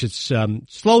movie in which it's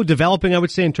slow developing, I would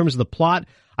say, in terms of the plot.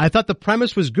 I thought the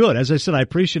premise was good. As I said, I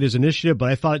appreciate his initiative, but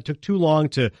I thought it took too long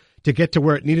to get to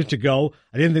where it needed to go.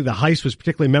 I didn't think the heist was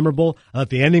particularly memorable. I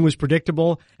thought the ending was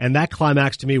predictable, and that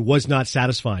climax to me was not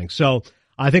satisfying. So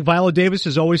I think Viola Davis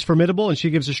is always formidable, and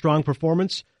she gives a strong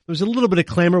performance. There was a little bit of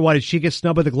clamor. Why did she get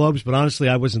snubbed by the Globes? But honestly,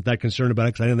 I wasn't that concerned about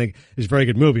it because I didn't think it was a very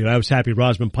good movie. And I was happy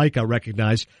Rosamund Pike got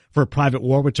recognized for A Private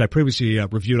War, which I previously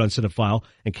reviewed on Cinephile,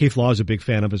 and Keith Law is a big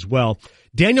fan of as well.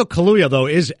 Daniel Kaluuya, though,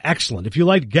 is excellent. If you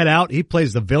like Get Out, he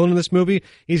plays the villain in this movie.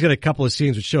 He's got a couple of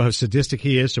scenes which show how sadistic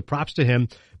he is, so props to him.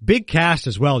 Big cast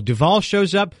as well. Duvall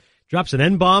shows up. Drops an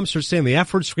N-bomb, starts saying the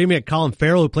F word, screaming at Colin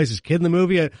Farrell, who plays his kid in the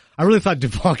movie. I really thought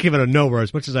Duvall came out of nowhere,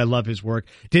 as much as I love his work.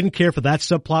 Didn't care for that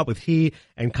subplot with he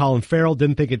and Colin Farrell.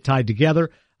 Didn't think it tied together.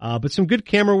 But some good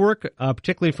camera work,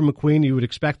 particularly from McQueen. You would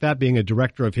expect that, being a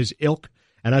director of his ilk.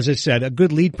 And as I said, a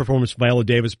good lead performance from Viola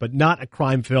Davis, but not a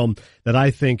crime film that I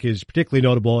think is particularly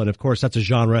notable. And, of course, that's a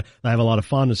genre that I have a lot of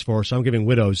fondness for. So I'm giving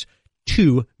Widows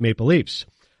 2 Maple Leafs.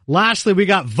 Lastly, we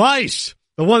got Vice.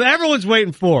 The one everyone's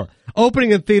waiting for.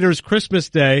 Opening in theaters Christmas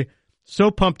Day.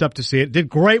 So pumped up to see it. Did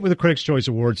great with the Critics' Choice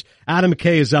Awards. Adam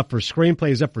McKay is up for screenplay.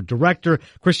 He's up for director.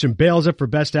 Christian Bale's up for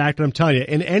best actor. I'm telling you,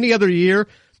 in any other year,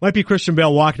 might be Christian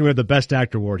Bale walking away with the best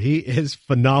actor award. He is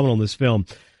phenomenal in this film.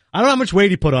 I don't know how much weight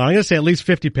he put on. I'm going to say at least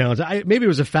 50 pounds. Maybe it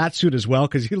was a fat suit as well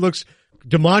because he looks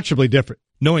demonstrably different.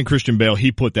 Knowing Christian Bale,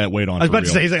 he put that weight on. I was about to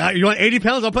say, he's like, you want 80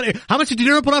 pounds? How much did De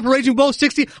Niro put on for Raging Bull?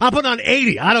 60? I'm putting on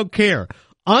 80. I don't care.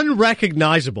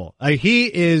 Unrecognizable. He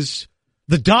is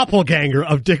the doppelganger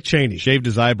of Dick Cheney. Shaved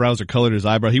his eyebrows or colored his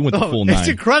eyebrow. He went the full 9. It's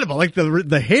incredible. Like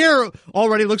the hair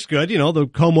already looks good, the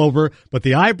comb over, but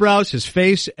the eyebrows, his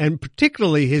face, and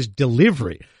particularly his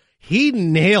delivery. He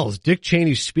nails Dick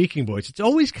Cheney's speaking voice. It's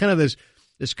always kind of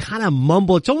this kind of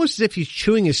mumble. It's almost as if he's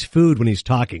chewing his food when he's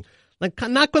talking. Like,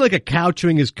 not quite like a cow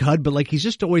chewing his cud, but like he's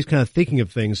just always kind of thinking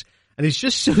of things. And he's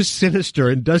just so sinister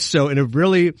and does so in a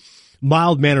really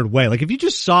mild-mannered way. Like, if you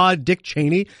just saw Dick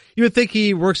Cheney, you would think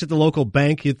he works at the local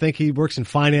bank. You'd think he works in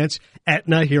finance,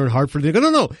 Aetna here in Hartford. You go,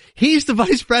 no, he's the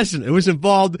vice president who was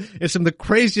involved in some of the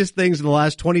craziest things in the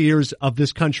last 20 years of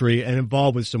this country and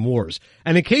involved with some wars.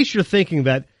 And in case you're thinking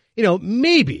that,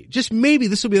 maybe, just maybe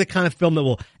this will be the kind of film that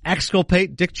will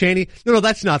exculpate Dick Cheney. No,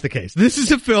 that's not the case. This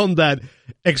is a film that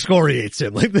excoriates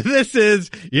him. Like,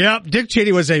 Dick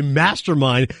Cheney was a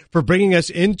mastermind for bringing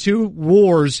us into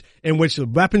wars in which the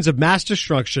weapons of mass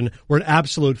destruction were an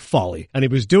absolute folly. And he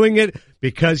was doing it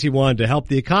because he wanted to help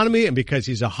the economy and because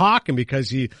he's a hawk and because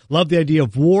he loved the idea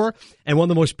of war. And one of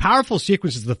the most powerful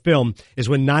sequences of the film is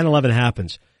when 9/11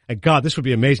 happens. And God, this would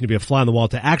be amazing to be a fly on the wall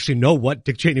to actually know what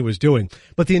Dick Cheney was doing.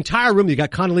 But the entire room, you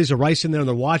got Condoleezza Rice in there and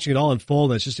they're watching it all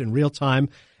unfold and it's just in real time.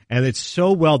 And it's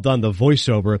so well done, the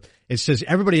voiceover. It says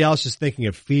everybody else is thinking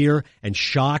of fear and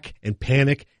shock and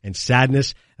panic and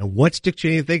sadness. And what's Dick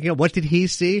Cheney thinking of? What did he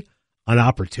see? An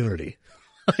opportunity.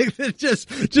 Like, it's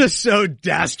just so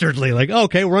dastardly. Like,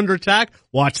 okay, we're under attack.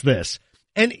 Watch this.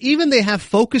 And even they have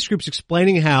focus groups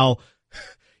explaining how,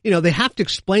 they have to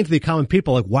explain to the common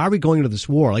people, like, why are we going into this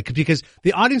war? Like, because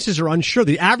the audiences are unsure.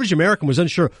 The average American was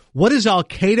unsure. What does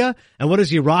Al-Qaeda and what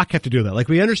does Iraq have to do with that? Like,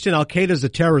 we understand Al-Qaeda is a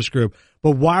terrorist group,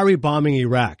 but why are we bombing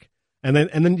Iraq? And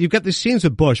then you've got these scenes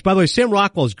with Bush. By the way, Sam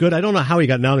Rockwell is good. I don't know how he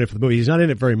got nominated for the movie. He's not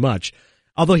in it very much.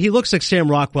 Although he looks like Sam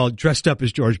Rockwell dressed up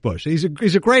as George Bush. He's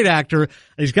a great actor, and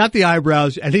he's got the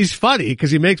eyebrows, and he's funny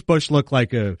because he makes Bush look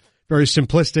like a very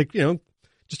simplistic,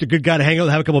 just a good guy to hang out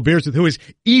with, have a couple of beers with, who is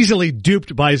easily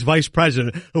duped by his vice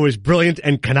president, who is brilliant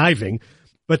and conniving.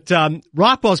 But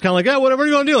Rockwell's kind of like, oh, whatever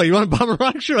you want to do. Like, you want to bomb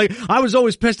Iraq? Sure. Like, I was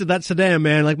always pissed at that Saddam,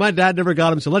 man. Like, my dad never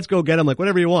got him, so let's go get him. Like,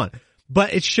 whatever you want.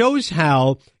 But it shows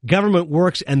how government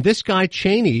works, and this guy,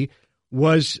 Cheney,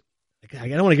 was... I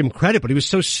don't want to give him credit, but he was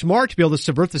so smart to be able to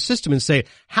subvert the system and say,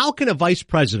 how can a vice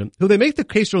president, who they make the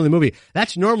case early in the movie,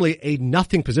 that's normally a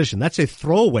nothing position. That's a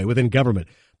throwaway within government.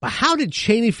 But how did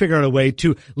Cheney figure out a way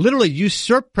to literally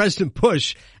usurp President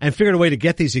Bush and figure out a way to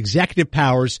get these executive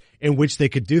powers in which they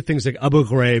could do things like Abu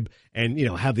Ghraib and,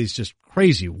 have these just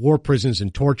crazy war prisons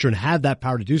and torture and have that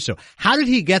power to do so? How did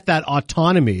he get that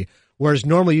autonomy? Whereas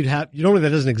normally normally that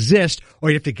doesn't exist,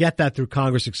 or you have to get that through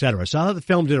Congress, et cetera. So I thought the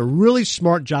film did a really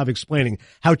smart job explaining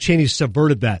how Cheney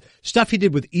subverted that. Stuff he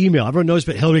did with email. Everyone knows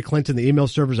about Hillary Clinton, the email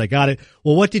servers. I got it.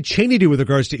 Well, what did Cheney do with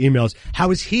regards to emails? How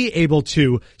is he able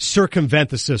to circumvent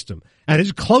the system? And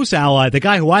his close ally, the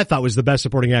guy who I thought was the best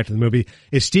supporting actor in the movie,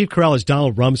 is Steve Carell as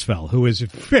Donald Rumsfeld, who is a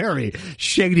very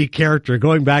shady character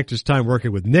going back to his time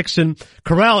working with Nixon.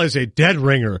 Carell is a dead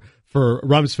ringer for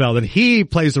Rumsfeld, and he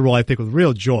plays the role, I think, with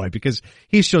real joy, because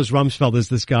he shows Rumsfeld as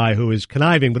this guy who is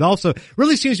conniving, but also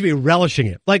really seems to be relishing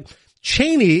it. Like,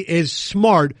 Cheney is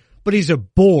smart, but he's a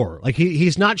bore. Like,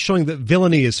 he's not showing that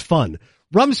villainy is fun.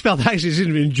 Rumsfeld actually seems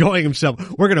to be enjoying himself.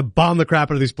 We're going to bomb the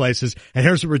crap out of these places, and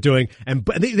here's what we're doing. And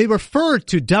they refer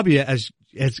to W as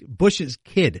Bush's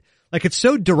kid. Like, it's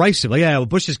so derisive. Like, yeah, well,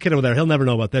 Bush's kid over there, he'll never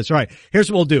know about this. All right, here's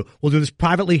what we'll do. We'll do this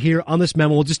privately here on this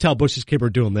memo. We'll just tell Bush's kid we're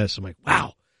doing this. I'm like,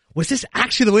 wow. Was this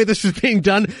actually the way this was being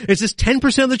done? Is this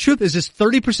 10% of the truth? Is this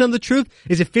 30% of the truth?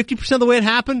 Is it 50% of the way it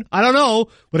happened? I don't know,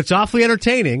 but it's awfully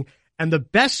entertaining. And the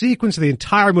best sequence of the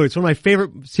entire movie, it's one of my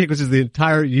favorite sequences of the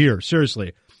entire year,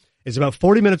 seriously, is about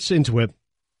 40 minutes into it.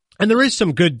 And there is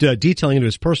some good detailing into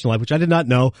his personal life, which I did not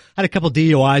know. Had a couple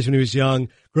DUIs when he was young,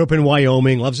 grew up in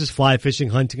Wyoming, loves his fly fishing,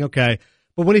 hunting, okay.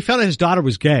 But when he found out his daughter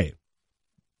was gay,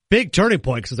 big turning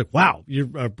point, because it's like, wow, you're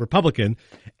a Republican.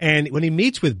 And when he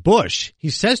meets with Bush, he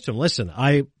says to him, listen,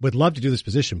 I would love to do this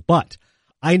position, but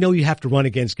I know you have to run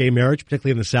against gay marriage,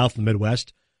 particularly in the South and the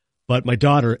Midwest. But my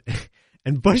daughter,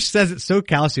 and Bush says it so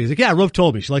callously. He's like, yeah, Rove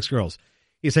told me she likes girls.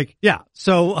 He's like, yeah,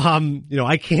 so,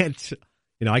 I can't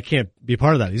be a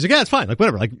part of that. He's like, yeah, it's fine. Like,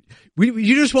 whatever. Like,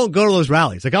 you just won't go to those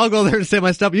rallies. Like, I'll go there and say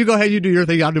my stuff. You go ahead, you do your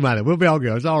thing. I'll do mine. We'll be all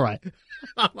good. It's all right.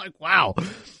 I'm like, wow.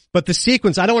 But the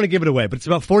sequence, I don't want to give it away, but it's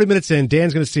about 40 minutes in.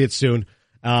 Dan's going to see it soon.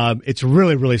 It's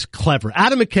really, really clever.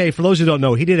 Adam McKay, for those who don't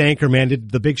know, he did Anchorman,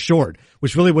 did The Big Short,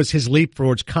 which really was his leap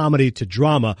towards comedy to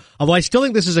drama. Although I still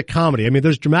think this is a comedy. I mean,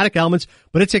 there's dramatic elements,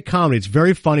 but it's a comedy. It's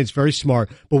very funny. It's very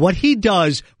smart. But what he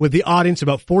does with the audience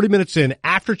about 40 minutes in,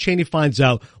 after Cheney finds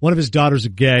out one of his daughters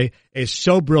is gay, is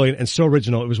so brilliant and so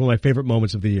original. It was one of my favorite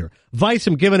moments of the year. Vice,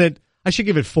 I should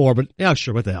give it 4, but yeah,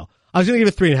 sure, what the hell. I was going to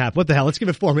give it 3.5. What the hell? Let's give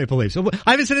it 4 Maple Leafs. So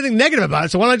I haven't said anything negative about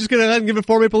it, so why don't I just go ahead and give it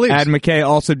 4 Maple Leafs? Adam McKay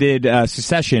also did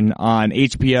Succession on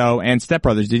HBO and Step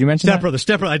Brothers. Did you mention Step Brothers?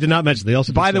 I did not mention. They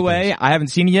also did By the way, I haven't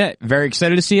seen it yet. Very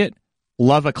excited to see it.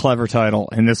 Love a clever title,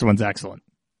 and this one's excellent.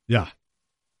 Yeah.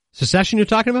 Succession you're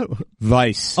talking about?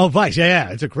 Vice. Oh, Vice.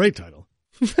 Yeah. It's a great title.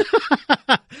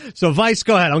 So Vice,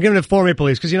 go ahead. I'm giving it 4 Maple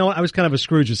Leafs because, you know what? I was kind of a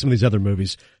Scrooge with some of these other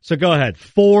movies. So go ahead.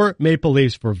 4 Maple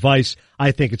Leafs for Vice.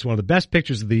 I think it's one of the best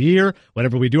pictures of the year.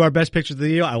 Whenever we do our best pictures of the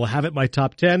year, I will have it in my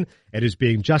top 10. It is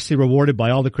being justly rewarded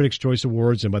by all the Critics' Choice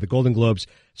Awards and by the Golden Globes.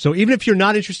 So even if you're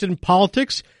not interested in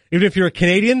politics, even if you're a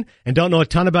Canadian and don't know a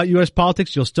ton about U.S.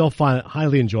 politics, you'll still find it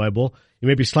highly enjoyable. You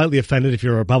may be slightly offended if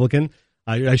you're a Republican.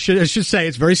 I should say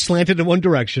it's very slanted in one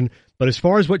direction. But as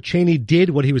far as what Cheney did,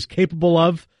 what he was capable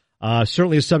of,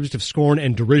 certainly a subject of scorn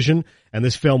and derision, and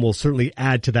this film will certainly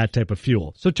add to that type of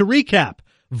fuel. So to recap,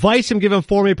 Vice, I'm giving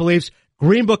 4 Maple Leafs.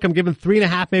 Green Book, I'm giving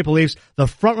 3.5 Maple Leafs. The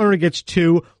Frontrunner gets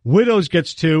 2. Widows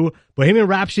gets 2. Bohemian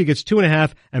Rhapsody gets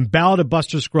 2.5. And Ballad of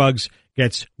Buster Scruggs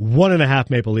gets 1.5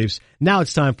 Maple Leafs. Now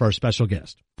it's time for our special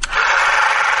guest.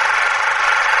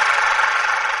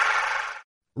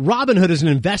 Robinhood is an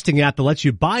investing app that lets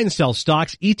you buy and sell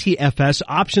stocks, ETFs,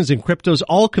 options, and cryptos,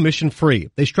 all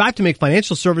commission-free. They strive to make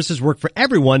financial services work for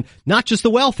everyone, not just the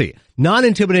wealthy.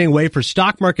 Non-intimidating way for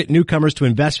stock market newcomers to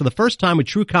invest for the first time with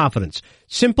true confidence.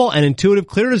 Simple and intuitive,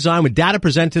 clear design with data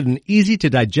presented in an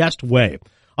easy-to-digest way.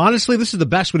 Honestly, this is the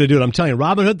best way to do it. I'm telling you,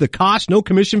 Robinhood, the cost, no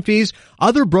commission fees.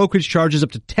 Other brokerage charges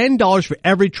up to $10 for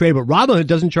every trade, but Robinhood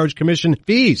doesn't charge commission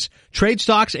fees. Trade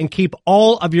stocks and keep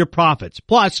all of your profits.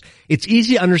 Plus, it's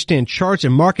easy to understand charts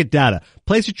and market data.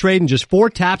 Place a trade in just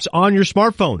 4 taps on your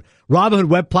smartphone. Robinhood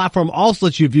web platform also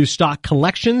lets you view stock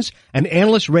collections and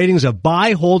analyst ratings of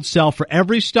buy, hold, sell for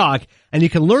every stock, and you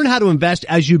can learn how to invest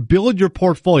as you build your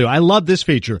portfolio. I love this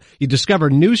feature. You discover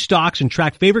new stocks and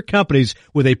track favorite companies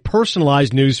with a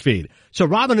personalized news feed. So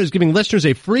Robinhood is giving listeners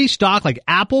a free stock like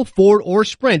Apple, Ford, or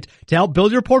Sprint to help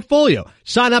build your portfolio.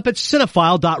 Sign up at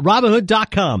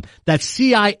cinephile.robinhood.com. That's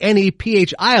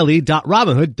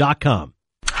cinephile.robinhood.com.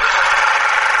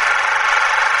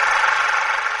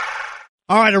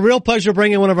 All right, a real pleasure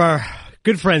bringing one of our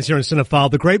good friends here in Cinephile,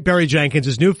 the great Barry Jenkins.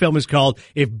 His new film is called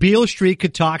If Beale Street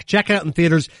Could Talk. Check it out in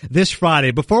theaters this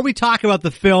Friday. Before we talk about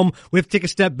the film, we have to take a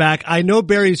step back. I know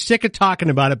Barry's sick of talking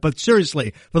about it, but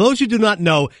seriously, for those who do not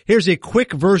know, here's a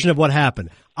quick version of what happened.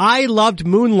 I loved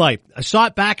Moonlight. I saw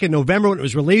it back in November when it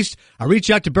was released. I reached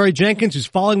out to Barry Jenkins, who's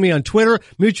following me on Twitter,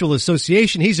 mutual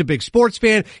association. He's a big sports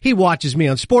fan. He watches me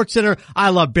on SportsCenter.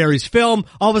 I love Barry's film.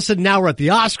 All of a sudden, now we're at the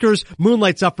Oscars.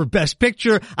 Moonlight's up for Best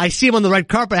Picture. I see him on the red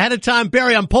carpet ahead of time.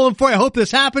 Barry, I'm pulling for you. I hope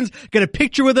this happens. Get a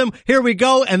picture with him. Here we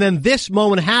go. And then this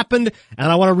moment happened,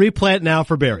 and I want to replay it now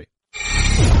for Barry.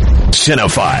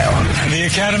 Cinephile. The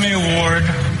Academy Award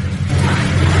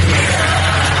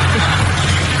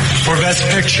for Best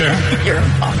Picture.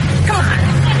 Come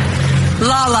on.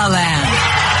 La La Land.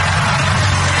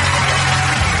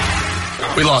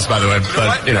 We lost, by the way,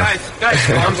 but, you know. Guys,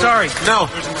 I'm sorry. No,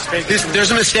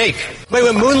 there's a mistake. Wait,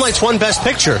 Moonlight's won Best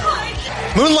Picture.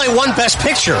 Moonlight won Best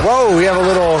Picture. Whoa, we have a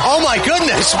little... Oh, my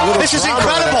goodness. This is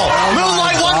incredible.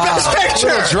 Moonlight won Best Picture. A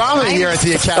little drama here at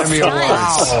the Academy Awards.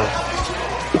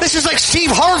 Wow. This is like Steve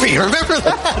Harvey. Remember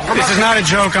that? This is not a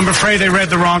joke. I'm afraid they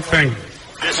read the wrong thing.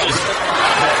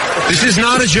 This is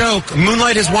not a joke.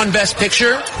 Moonlight has won Best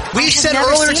Picture. We said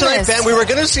earlier tonight, Ben, we were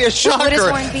going to see a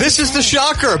shocker. This is the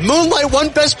shocker. Moonlight won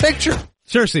Best Picture.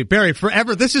 Seriously, Barry,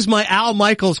 forever, this is my Al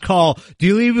Michaels call.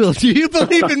 Do you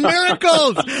believe in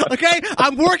miracles? Okay?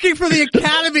 I'm working for the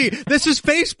Academy. This is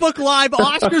Facebook Live,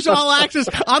 Oscars All Access.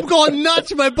 I'm going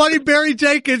nuts for my buddy Barry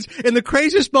Jenkins in the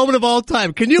craziest moment of all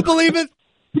time. Can you believe it?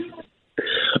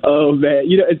 Oh man,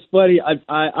 you know, it's funny.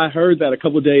 I heard that a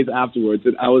couple of days afterwards,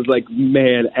 and I was like,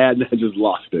 man, Adnan just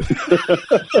lost it.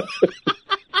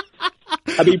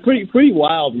 I mean, pretty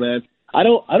wild, man. I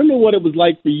don't know what it was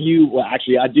like for you. Well,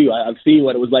 actually, I do. I've seen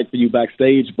what it was like for you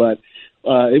backstage, but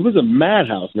it was a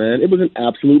madhouse, man. It was an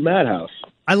absolute madhouse.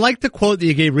 I like the quote that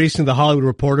you gave recently to The Hollywood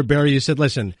Reporter, Barry. You said,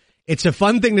 listen, it's a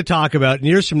fun thing to talk about, and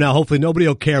years from now, hopefully nobody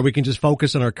will care. We can just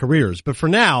focus on our careers. But for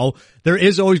now, there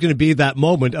is always going to be that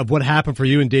moment of what happened for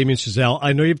you and Damien Chazelle.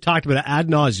 I know you've talked about it ad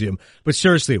nauseum, but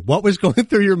seriously, what was going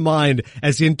through your mind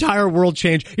as the entire world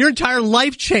changed? Your entire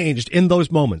life changed in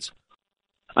those moments.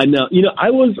 I know. You know,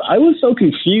 I was so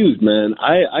confused, man.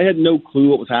 I had no clue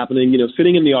what was happening. You know,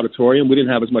 sitting in the auditorium, we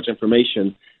didn't have as much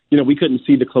information. You know, we couldn't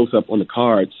see the close-up on the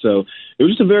card. So it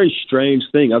was just a very strange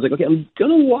thing. I was like, okay, I'm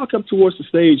going to walk up towards the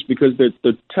stage because they're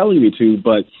telling me to,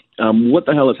 but what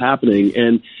the hell is happening?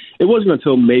 And it wasn't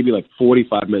until maybe like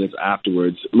 45 minutes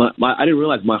afterwards. I didn't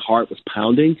realize my heart was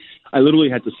pounding. I literally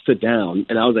had to sit down,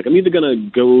 and I was like, I'm either going to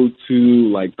go to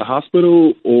like the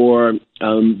hospital or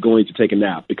I'm going to take a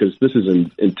nap because this is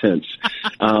intense.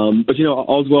 But, you know,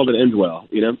 all's well that ends well,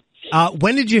 you know?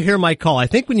 When did you hear my call? I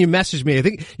think when you messaged me, I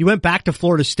think you went back to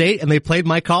Florida State and they played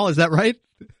my call. Is that right?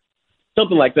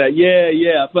 Something like that.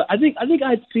 Yeah. But I think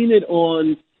I'd seen it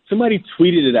on, somebody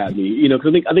tweeted it at me, you know,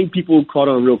 because I think people caught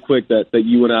on real quick that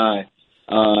you and I,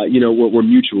 you know, we're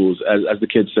mutuals, as the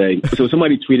kids say. So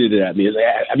somebody tweeted it at me. Like,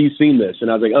 have you seen this?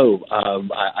 And I was like,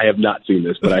 I have not seen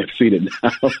this, but I've seen it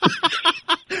now.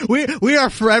 We are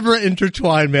forever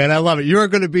intertwined, man. I love it. You are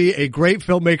going to be a great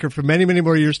filmmaker for many, many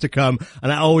more years to come,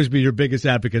 and I'll always be your biggest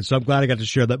advocate, so I'm glad I got to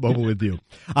share that moment with you.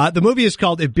 The movie is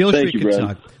called If Beale Street Could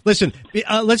Talk. Listen,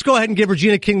 let's go ahead and give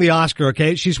Regina King the Oscar,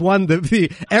 okay? She's won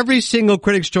the every single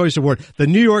Critics' Choice Award. The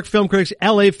New York Film Critics,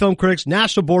 LA Film Critics,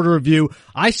 National Board of Review.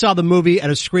 I saw the movie at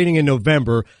a screening in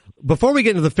November. Before we get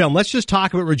into the film, let's just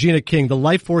talk about Regina King, the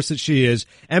life force that she is.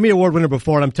 Emmy Award winner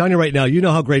before, and I'm telling you right now, you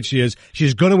know how great she is.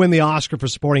 She's going to win the Oscar for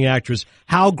supporting actress.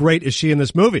 How great is she in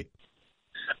this movie?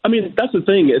 I mean, that's the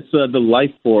thing. It's the life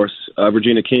force.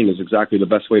 Regina King is exactly the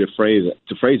best way to phrase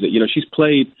it. You know, she's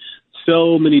played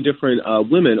so many different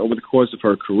women over the course of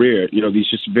her career. You know, these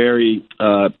just very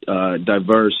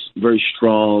diverse, very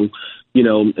strong, you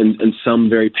know, and some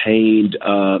very pained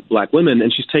black women.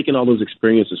 And she's taken all those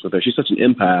experiences with her. She's such an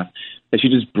empath, and she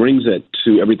just brings it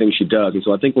to everything she does. And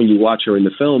so I think when you watch her in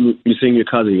the film, you're seeing your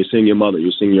cousin, you're seeing your mother,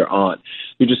 you're seeing your aunt.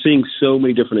 You're just seeing so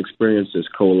many different experiences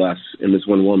coalesce in this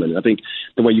one woman. I think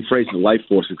the way you phrase the life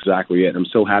force is exactly it. I'm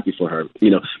so happy for her. You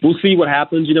know, we'll see what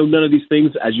happens. You know, none of these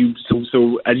things, as you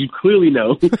as you clearly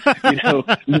know, you know,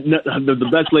 the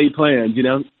best laid plans. You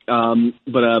know,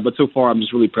 but so far I'm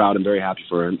just really proud and very happy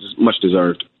for her. And just much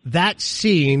deserved. That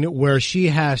scene where she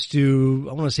has to,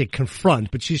 I want to say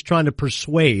confront, but she's trying to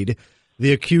persuade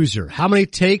the accuser. How many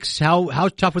takes? How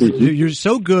tough was it? You're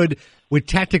so good with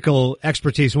technical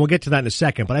expertise, and we'll get to that in a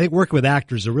second. But I think working with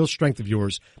actors is a real strength of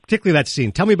yours, particularly that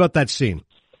scene. Tell me about that scene.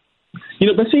 You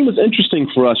know, that scene was interesting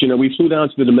for us. You know, we flew down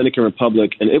to the Dominican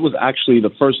Republic, and it was actually the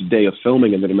first day of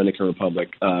filming in the Dominican Republic.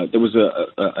 There was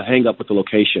a hang-up with the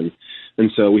location, and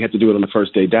so we had to do it on the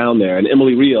first day down there. And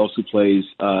Emily Rios, who plays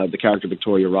the character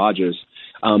Victoria Rogers,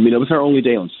 you know, it was her only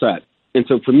day on set. And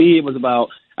so for me, it was about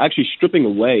actually stripping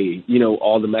away, you know,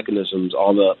 all the mechanisms,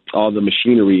 all the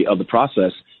machinery of the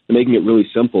process, and making it really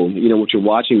simple. You know, what you're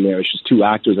watching there is just two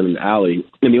actors in an alley,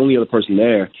 and the only other person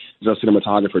there is our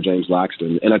cinematographer, James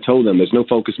Laxton. And I told them there's no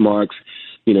focus marks,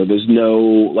 you know, there's no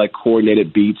like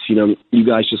coordinated beats. You know, you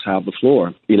guys just have the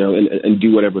floor, you know, and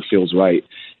do whatever feels right.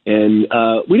 And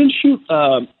we didn't shoot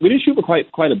for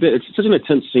quite a bit. It's such an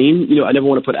intense scene. You know, I never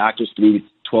want to put actors through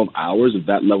 12 hours of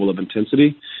that level of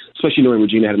intensity, especially knowing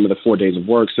Regina had another 4 days of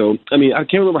work. So, I mean, I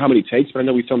can't remember how many takes, but I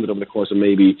know we filmed it over the course of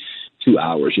maybe 2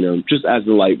 hours. You know, just as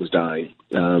the light was dying,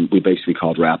 we basically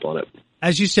called wrap on it.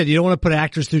 As you said, you don't want to put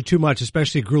actors through too much,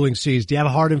 especially grueling scenes. Do you have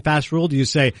a hard and fast rule? Do you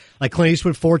say, like Clint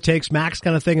Eastwood, 4 takes max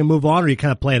kind of thing and move on, or you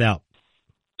kind of play it out?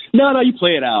 No, you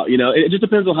play it out. You know, it just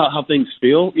depends on how things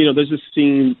feel. You know, there's this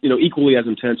scene, you know, equally as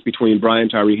intense between Brian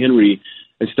Tyree Henry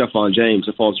and Stephan James.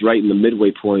 It falls right in the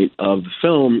midway point of the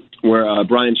film where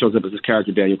Brian shows up as his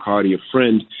character, Daniel Carty, a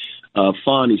friend of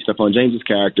Fonnie, Stephan James'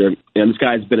 character, and this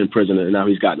guy's been in prison and now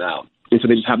he's gotten out. And so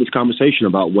they just have this conversation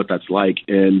about what that's like.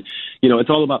 And, you know, it's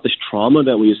all about this trauma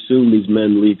that we assume these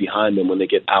men leave behind them when they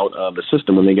get out of the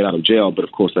system, when they get out of jail. But,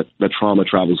 of course, that trauma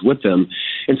travels with them.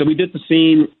 And so we did the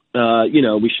scene. You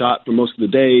know, we shot for most of the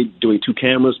day doing 2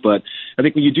 cameras. But I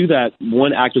think when you do that,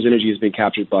 one actor's energy is being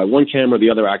captured by one camera.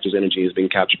 The other actor's energy is being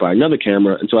captured by another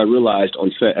camera. And so I realized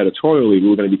on set editorially we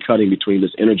were going to be cutting between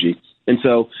this energy. And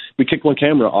so we kicked one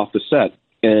camera off the set.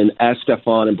 And as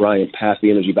Stephan and Brian pass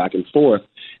the energy back and forth,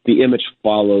 the image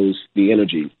follows the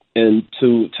energy. And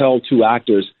to tell 2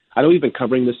 actors, I know we've been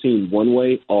covering the scene one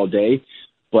way all day,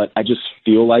 but I just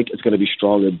feel like it's going to be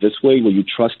stronger this way. Will you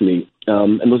trust me?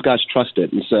 And those guys trust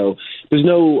it. And so there's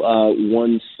no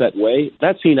one set way.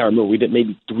 That scene, I remember we did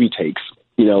maybe 3 takes,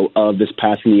 you know, of this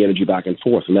passing the energy back and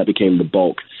forth. And that became the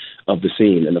bulk of the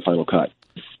scene in the final cut.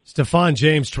 Stephan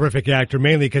James, terrific actor,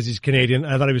 mainly because he's Canadian.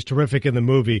 I thought he was terrific in the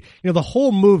movie. You know, the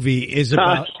whole movie is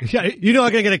about, you know,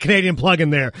 I'm going to get a Canadian plug in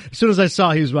there. As soon as I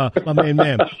saw he was my main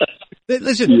man.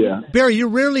 Listen, Barry, you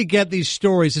rarely get these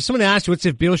stories. If someone asked you, what's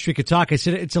If Beale Street Could Talk? I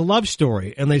said, it's a love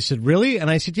story. And they said, really? And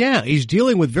I said, yeah, he's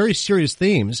dealing with very serious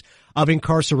themes of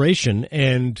incarceration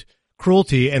and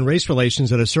cruelty and race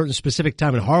relations at a certain specific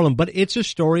time in Harlem, but it's a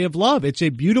story of love. It's a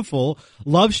beautiful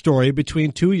love story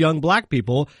between 2 young black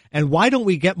people. And why don't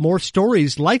we get more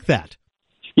stories like that?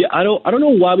 Yeah, I don't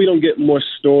know why we don't get more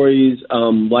stories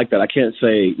like that. I can't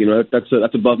say, you know,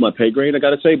 that's above my pay grade, I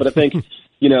got to say. But I think,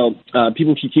 you know,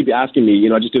 people keep asking me, you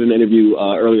know, I just did an interview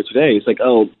earlier today. It's like,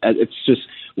 oh, it's just,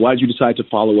 why did you decide to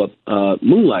follow up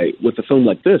Moonlight with a film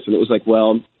like this? And it was like,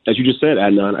 well, as you just said,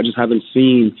 Adnan, I just haven't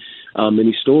seen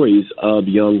many stories of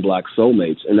young black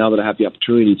soulmates. And now that I have the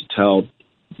opportunity to tell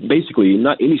basically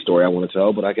not any story I want to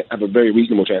tell, but I have a very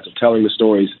reasonable chance of telling the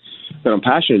stories that I'm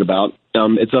passionate about,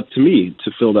 it's up to me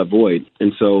to fill that void.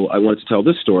 And so I wanted to tell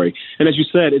this story. And as you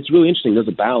said, it's really interesting. There's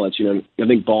a balance. You know, I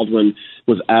think Baldwin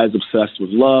was as obsessed with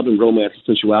love and romance and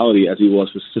sensuality as he was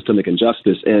with systemic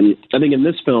injustice. And I think in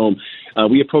this film,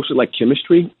 we approach it like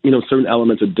chemistry. You know, certain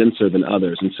elements are denser than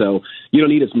others. And so you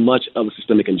don't need as much of a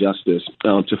systemic injustice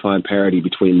to find parity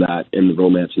between that and the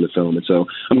romance in the film. And so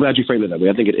I'm glad you framed it that way.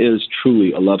 I think it is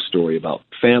truly a love story about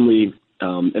family,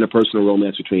 interpersonal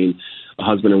romance between a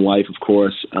husband and wife, of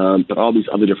course, but all these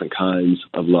other different kinds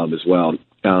of love as well.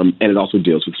 And it also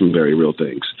deals with some very real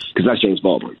things, because that's James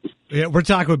Baldwin. Yeah, we're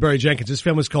talking with Barry Jenkins. This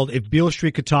film is called If Beale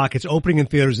Street Could Talk. It's opening in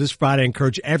theaters this Friday. I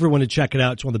encourage everyone to check it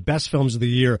out. It's one of the best films of the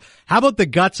year. How about the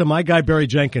guts of my guy, Barry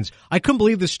Jenkins? I couldn't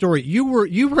believe this story. You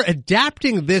were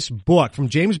adapting this book from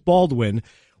James Baldwin,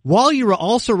 while you were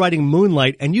also writing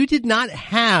Moonlight, and you did not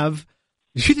have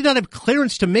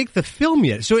clearance to make the film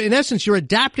yet. So in essence, you're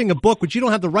adapting a book which you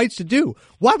don't have the rights to do.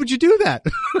 Why would you do that?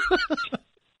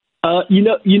 I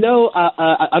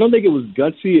don't think it was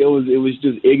gutsy. It was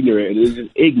just ignorant. It was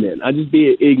just ignorant. I just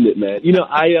being ignorant, man.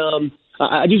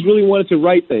 I just really wanted to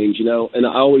write things, and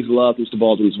I always loved Mr.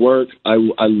 Baldwin's work. I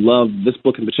loved this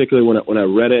book in particular. When I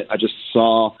read it, I just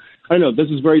saw, I don't know, there's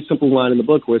this very simple line in the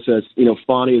book where it says,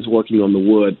 Fonny is working on the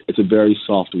wood. It's a very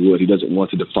soft wood. He doesn't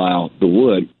want to defile the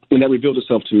wood. And that revealed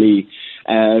itself to me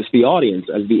as the audience,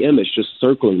 as the image, just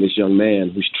circling this young man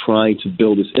who's trying to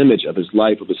build this image of his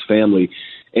life, of his family.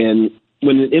 And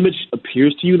when an image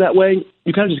appears to you that way,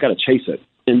 you kind of just got to chase it.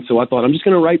 And so I thought, I'm just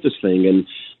going to write this thing and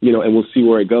we'll see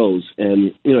where it goes.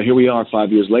 And, here we are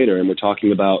 5 years later, and we're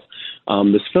talking about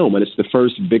this film, and it's the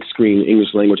first big screen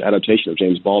English language adaptation of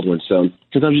James Baldwin. So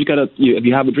sometimes you got to, if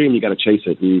you have a dream, you got to chase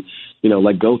it. And,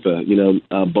 like Goethe,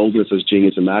 boldness has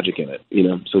genius and magic in it,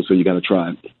 so you got to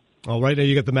try it. Well, right now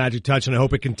you got the magic touch, and I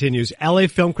hope it continues. LA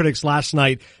Film Critics last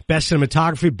night, best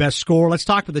cinematography, best score. Let's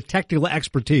talk about the technical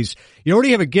expertise. You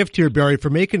already have a gift here, Barry, for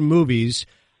making movies,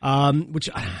 which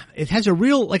it has a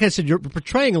real, like I said, you're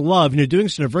portraying love, and you're doing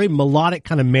this in a very melodic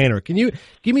kind of manner. Can you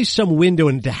give me some window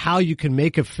into how you can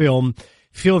make a film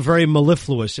feel very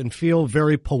mellifluous and feel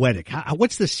very poetic?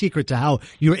 What's the secret to how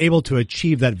you're able to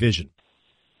achieve that vision?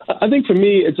 I think for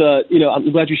me, it's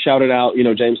I'm glad you shouted out,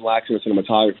 James Laxton, the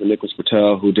cinematographer, Nicholas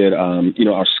Patel, who did,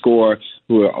 our score,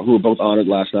 who were both honored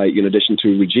last night, in addition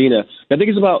to Regina. I think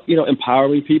it's about,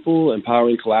 empowering people,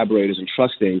 empowering collaborators, and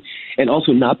trusting, and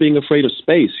also not being afraid of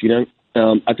space.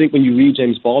 I think when you read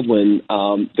James Baldwin,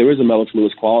 there is a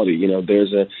mellifluous quality.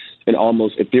 There's an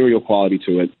almost ethereal quality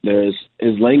to it.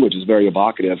 His language is very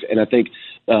evocative, and I think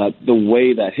the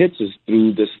way that hits is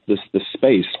through this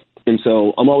space. And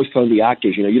so I'm always telling the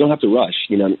actors, you don't have to rush.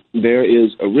 There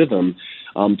is a rhythm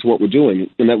to what we're doing,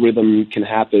 and that rhythm can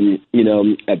happen,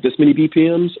 at this many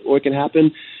BPMs, or it can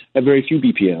happen at very few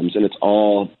BPMs, and it's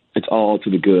all to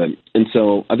the good. And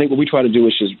so I think what we try to do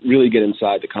is just really get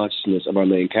inside the consciousness of our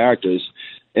main characters,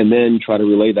 and then try to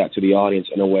relay that to the audience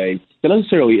in a way that not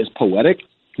necessarily is poetic,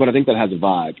 but I think that has a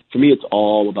vibe. For me, it's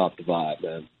all about the vibe,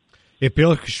 man. If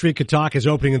Beale Street Could Talk is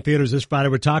opening in theaters this Friday,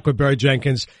 we're talking with Barry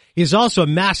Jenkins. He's also a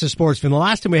massive sports fan. The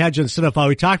last time we had you on Cinephile,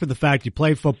 we talked about the fact you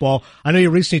play football. I know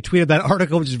you recently tweeted that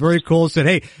article, which is very cool. Said,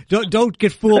 "Hey, don't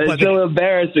get fooled by the." It's so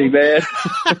embarrassing, man.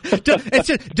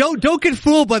 don't get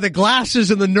fooled by the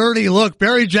glasses and the nerdy look.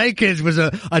 Barry Jenkins was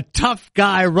a tough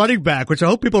guy running back, which I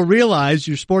hope people realize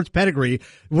your sports pedigree.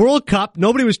 World Cup,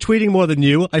 nobody was tweeting more than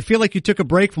you. I feel like you took a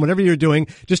break from whatever you're doing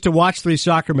just to watch 3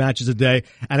 soccer matches a day.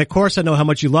 And of course, I know how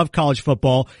much you love college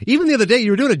football. Even the other day,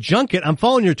 you were doing a junket. I'm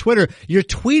following your Twitter. You're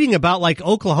tweeting about like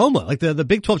Oklahoma, like the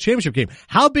Big 12 championship game.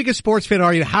 How big a sports fan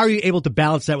are you? How are you able to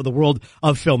balance that with the world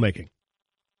of filmmaking?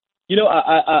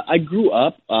 I grew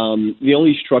up, the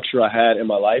only structure I had in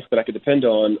my life that I could depend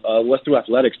on was through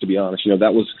athletics, to be honest.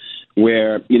 That was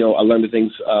where, I learned the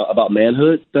things about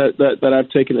manhood that I've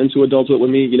taken into adulthood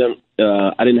with me.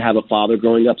 I didn't have a father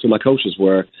growing up, so my coaches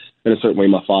were, in a certain way,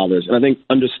 my fathers. And I think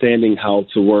understanding how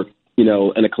to work, in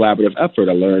a collaborative effort,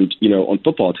 I learned, on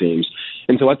football teams.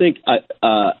 And so I think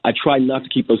I try not to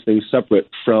keep those things separate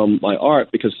from my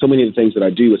art, because so many of the things that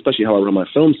I do, especially how I run my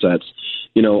film sets,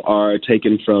 are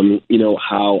taken from,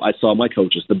 how I saw my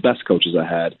coaches, the best coaches I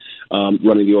had,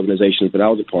 running the organizations that I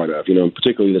was a part of,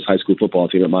 particularly this high school football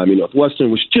team at Miami Northwestern,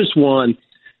 which just won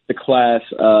the Class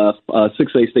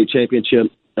 6A state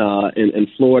championship in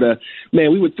Florida.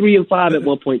 Man, we were 3-5 at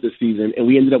one point this season, and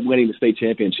we ended up winning the state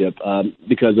championship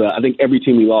because I think every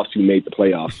team we lost to made the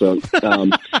playoffs. So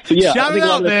yeah, Shout I think a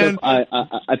lot of that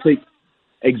stuff I take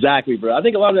exactly, bro. I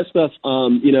think a lot of that stuff,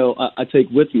 I take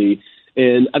with me.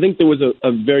 And I think there was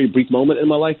a very brief moment in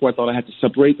my life where I thought I had to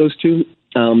separate those two,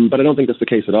 but I don't think that's the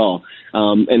case at all.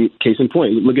 And case in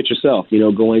point, look at yourself.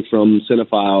 Going from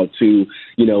Cinephile to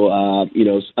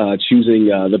choosing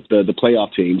the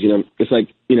playoff teams. It's like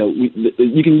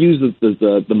you can use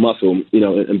the muscle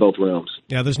in both realms.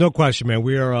 Yeah, there's no question, man.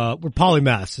 We're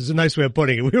polymaths. Is a nice way of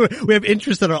putting it. We have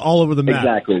interests that are all over the map.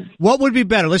 Exactly. What would be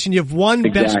better? Listen, you've won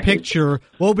Best Picture.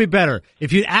 What would be better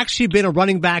if you'd actually been a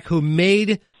running back who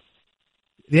made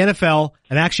the NFL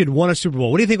and actually had won a Super Bowl?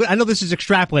 What do you think? I know this is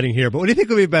extrapolating here, but what do you think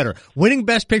would be better? Winning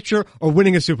Best Picture or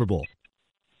winning a Super Bowl?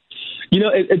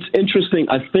 It's interesting.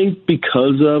 I think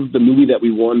because of the movie that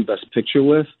we won Best Picture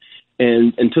with,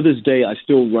 and to this day, I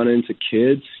still run into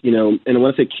kids, and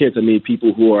when I say kids, I mean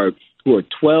people who are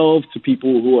 12 to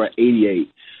people who are 88,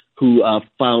 who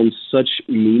found such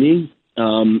meaning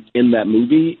in that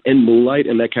movie, in Moonlight,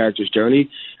 in that character's journey,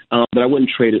 that I wouldn't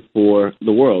trade it for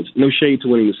the world. No shade to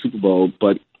winning the Super Bowl,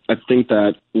 but I think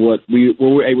that what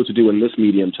we're able to do in this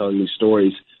medium, telling these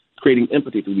stories, creating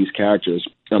empathy through these characters,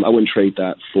 I wouldn't trade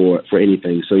that for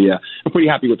anything. So yeah, I'm pretty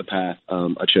happy with the path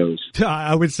I chose.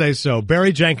 I would say so.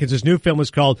 Barry Jenkins, his new film is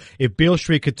called If Beale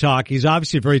Street Could Talk. He's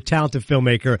obviously a very talented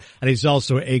filmmaker, and he's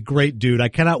also a great dude. I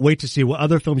cannot wait to see what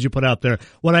other films you put out there.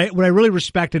 What I really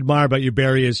respect and admire about you,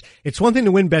 Barry, is it's one thing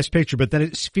to win Best Picture, but then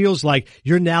it feels like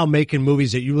you're now making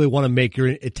movies that you really want to make. You're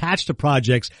attached to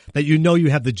projects that you know you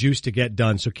have the juice to get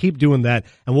done. So keep doing that,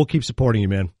 and we'll keep supporting you,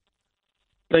 man.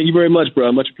 Thank you very much,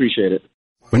 bro. Much appreciated.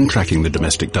 When tracking the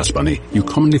domestic dust bunny, you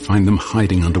commonly find them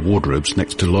hiding under wardrobes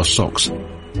next to lost socks.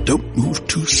 Don't move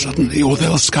too suddenly or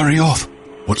they'll scurry off.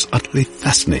 What's utterly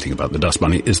fascinating about the dust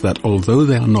bunny is that although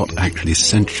they are not actually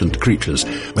sentient creatures,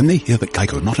 when they hear that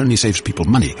Geico not only saves people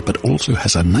money, but also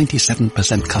has a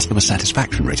 97% customer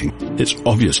satisfaction rating, it's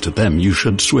obvious to them you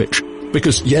should switch.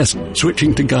 Because yes,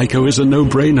 switching to Geico is a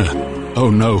no-brainer. Oh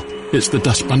no, it's the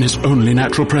dust bunny's only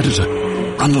natural predator.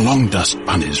 Run along, dust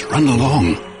bunnies, run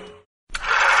along.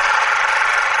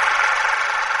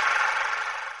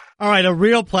 All right, a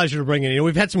real pleasure to bring in.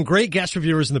 We've had some great guest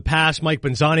reviewers in the past. Mike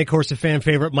Benzani, of course, a fan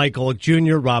favorite. Mike Golick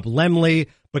Jr., Rob Lemley.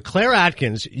 But Claire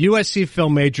Atkins, USC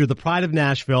film major, the pride of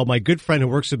Nashville, my good friend who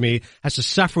works with me, has to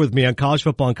suffer with me on college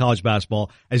football and college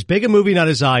basketball. As big a movie nut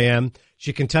as I am,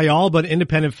 she can tell you all about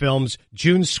independent films.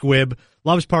 June Squibb,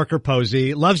 loves Parker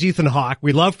Posey, loves Ethan Hawke.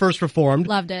 We love First Reformed.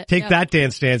 Loved it. Take that, Dan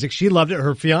Stanzik. She loved it.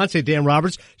 Her fiance, Dan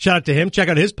Roberts, shout out to him. Check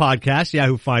out his podcast,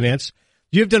 Yahoo Finance.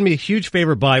 You've done me a huge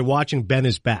favor by watching Ben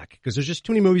is Back, because there's just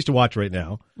too many movies to watch right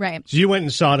now. Right. So you went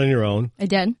and saw it on your own. I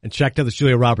did. And checked out the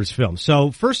Julia Roberts film.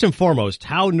 So first and foremost,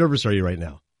 how nervous are you right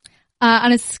now?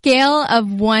 On a scale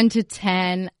of 1 to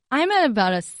 10, I'm at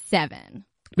about a 7.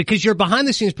 Because you're behind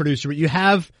the scenes producer, but you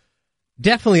have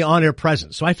definitely on-air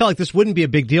presence. So I felt like this wouldn't be a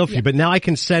big deal for you, but now I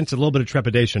can sense a little bit of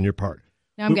trepidation on your part.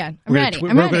 No, I'm good. I'm ready.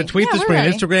 We're going to tweet this, bring on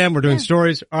Instagram. We're doing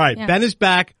stories. All right, Ben is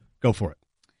Back. Go for it.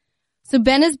 So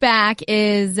Ben is Back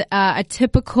is a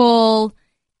typical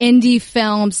indie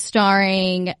film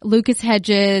starring Lucas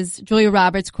Hedges, Julia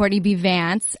Roberts, Courtney B.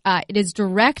 Vance. It is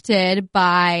directed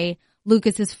by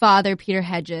Lucas's father, Peter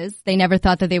Hedges. They never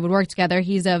thought that they would work together.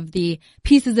 He's of the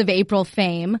Pieces of April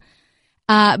fame.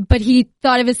 But he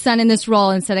thought of his son in this role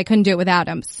and said, I couldn't do it without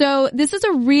him. So this is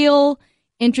a real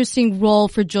interesting role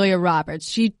for Julia Roberts.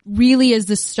 She really is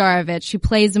the star of it. She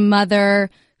plays a mother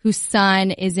whose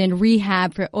son is in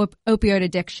rehab for opioid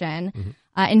addiction. Mm-hmm.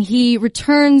 And he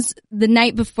returns the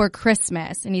night before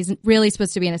Christmas, and he's really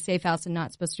supposed to be in a safe house and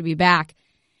not supposed to be back.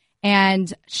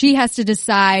 And she has to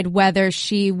decide whether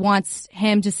she wants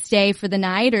him to stay for the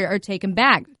night or take him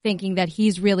back, thinking that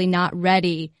he's really not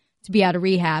ready to be out of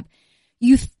rehab.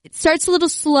 It starts a little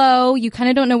slow. You kind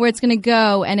of don't know where it's going to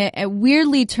go. And it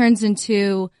weirdly turns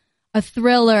into a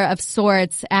thriller of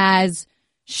sorts as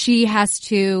she has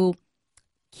to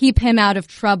keep him out of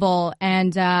trouble,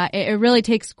 and it really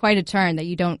takes quite a turn that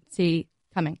you don't see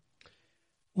coming.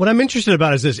 What I'm interested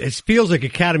about is this. It feels like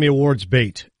Academy Awards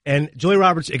bait. And Julia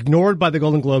Roberts ignored by the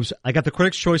Golden Globes. I got the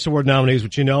Critics' Choice Award nominees,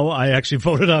 which I actually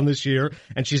voted on this year,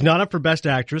 and she's not up for Best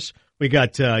Actress. We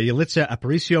got Yalitza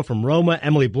Aparicio from Roma,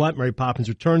 Emily Blunt, Mary Poppins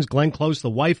Returns, Glenn Close, The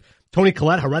Wife, Toni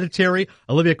Collette, Hereditary,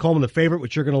 Olivia Colman, The Favorite,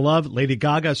 which you're going to love, Lady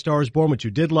Gaga, Star is Born, which you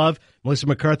did love, Melissa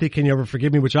McCarthy, Can You Ever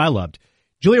Forgive Me, which I loved.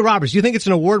 Julia Roberts, do you think it's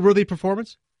an award-worthy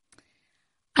performance?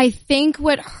 I think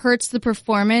what hurts the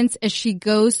performance is she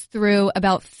goes through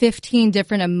about 15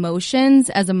 different emotions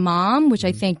as a mom, which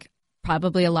I think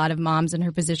probably a lot of moms in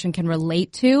her position can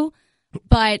relate to.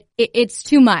 But it's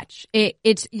too much.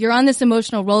 You're on this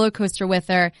emotional roller coaster with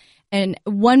her, and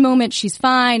one moment she's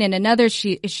fine, and another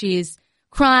she's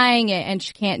crying and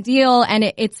she can't deal,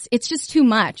 and it's just too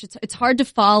much. It's hard to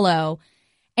follow.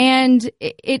 And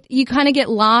you kind of get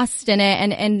lost in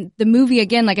it, and the movie,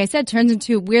 again, like I said, turns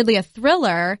into weirdly a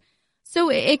thriller. So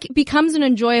it becomes an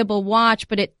enjoyable watch,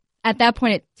 but at that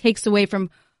point it takes away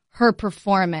from her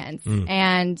performance.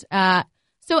 And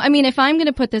so, I mean, if I'm going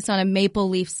to put this on a Maple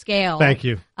Leaf scale, thank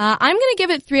you. I'm going to give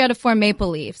it 3 out of 4 Maple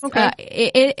Leafs. Okay.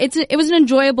 It was an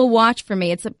enjoyable watch for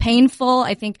me. It's painful,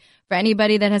 I think, for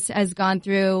anybody that has gone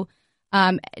through.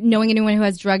 Knowing anyone who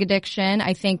has drug addiction,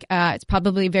 I think it's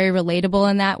probably very relatable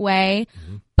in that way.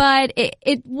 Mm-hmm. But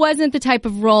it wasn't the type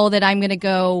of role that I'm going to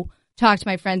go talk to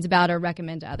my friends about or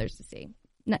recommend to others to see.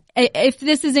 If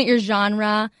this isn't your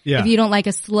genre, if you don't like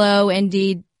a slow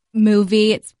indie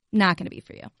movie, it's not going to be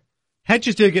for you.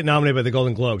 Hedges did get nominated by the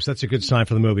Golden Globes. That's a good sign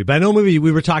for the movie. But I know movie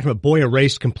we were talking about Boy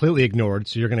Erased, completely ignored,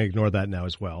 so you're going to ignore that now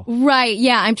as well. Right?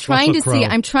 Yeah, I'm trying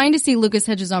to see Lucas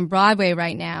Hedges on Broadway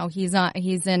right now. He's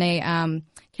in a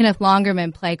Kenneth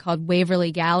Longerman play called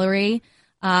Waverly Gallery.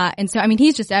 And so, I mean,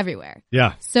 he's just everywhere.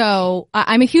 Yeah. So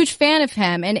I'm a huge fan of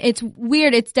him, and it's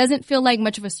weird. It doesn't feel like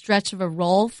much of a stretch of a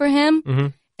role for him. Mm-hmm.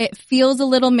 It feels a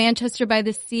little Manchester by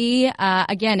the Sea.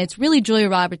 Again, it's really Julia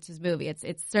Roberts' movie.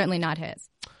 It's certainly not his.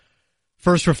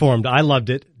 First Reformed. I loved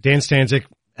it. Dan Stanzik,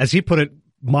 as he put it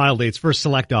mildly, it's for a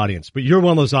select audience, but you're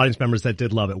one of those audience members that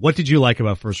did love it. What did you like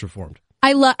about First Reformed?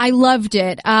 I loved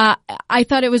it. I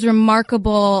thought it was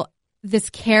remarkable, this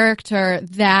character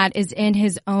that is in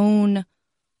his own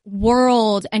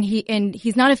world, and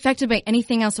he's not affected by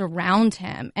anything else around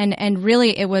him. And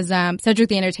really it was Cedric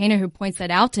the Entertainer who points that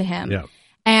out to him. Yeah.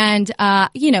 And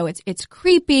it's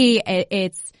creepy.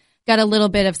 It's got a little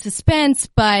bit of suspense,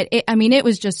 but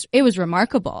it was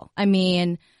remarkable. I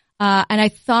mean, and I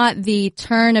thought the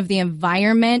turn of the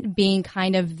environment being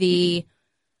kind of the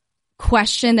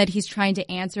question that he's trying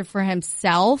to answer for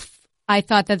himself, I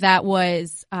thought that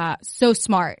was so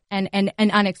smart and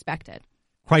unexpected.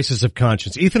 Crisis of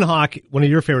Conscience. Ethan Hawke, one of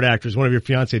your favorite actors, one of your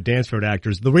fiancée Dan's favorite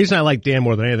actors. The reason I like Dan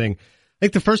more than anything, I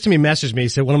think the first time he messaged me, he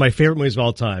said one of my favorite movies of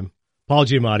all time, Paul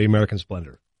Giamatti, American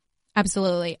Splendor.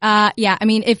 Absolutely. Yeah. I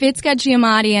mean, if it's got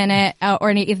Giamatti in it or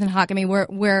any Ethan Hawke, I mean,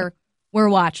 we're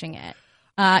watching it.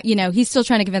 He's still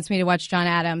trying to convince me to watch John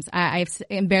Adams. I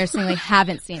embarrassingly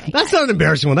haven't seen it. That's not an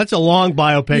embarrassing one. That's a long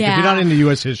biopic. Yeah. If you're not into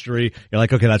U.S. history, you're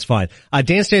like, okay, that's fine.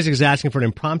 Dan Stanzik is asking for an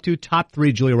impromptu top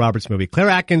 3 Julia Roberts movie. Claire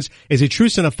Atkins is a true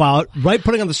cinephile, right,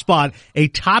 putting on the spot a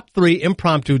top 3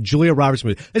 impromptu Julia Roberts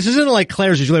movie. This isn't like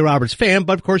Claire's a Julia Roberts fan,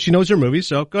 but of course she knows her movies,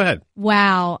 so go ahead.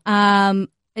 Wow.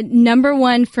 Number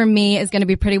 1 for me is going to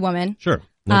be Pretty Woman. Sure.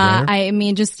 No-brainer. I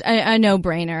mean, just a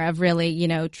no-brainer of really,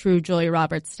 true Julia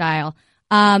Roberts style.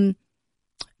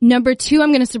 Number 2,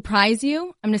 I'm going to surprise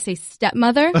you. I'm going to say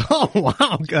Stepmother. Oh,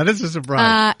 wow. God, that's a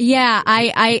surprise. Yeah,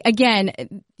 I again,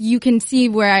 you can see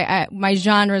where my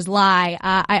genres lie.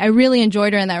 I really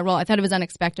enjoyed her in that role. I thought it was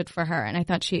unexpected for her, and I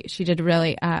thought she did a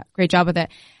really great job with it.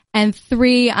 And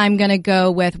 3, I'm going to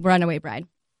go with Runaway Bride.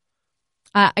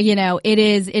 It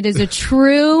is a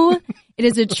true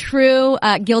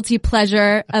guilty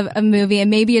pleasure of a movie,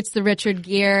 and maybe it's the Richard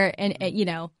Gere and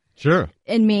Sure.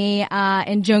 And me,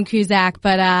 and Joan Cusack.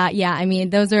 But, I mean,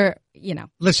 those are,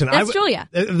 Listen, that's Julia.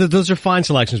 Those are fine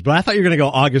selections, but I thought you were going to go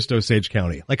August Osage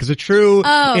County. Like, as a true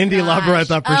indie lover, I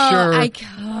thought for sure.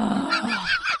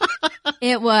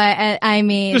 It was, I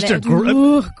mean.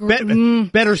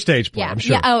 Just better stage play, I'm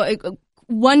sure. Yeah. Oh,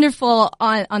 wonderful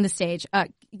on the stage.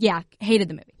 Hated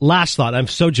the movie. Last thought. I'm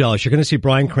so jealous. You're going to see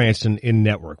Bryan Cranston in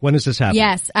Network. When does this happen?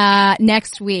 Yes,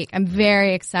 next week. I'm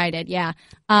very excited. Yeah.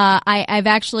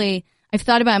 I've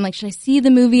thought about it. I'm like, should I see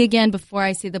the movie again before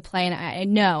I see the play?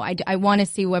 And I want to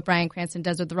see what Bryan Cranston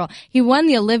does with the role. He won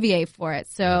the Olivier for it,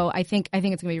 so I think it's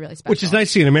going to be really special. Which is nice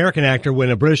to see an American actor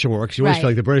win a British award, because you always Right. feel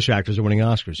like the British actors are winning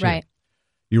Oscars. Right.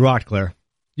 You rocked, Claire.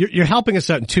 You're helping us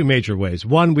out in 2 major ways.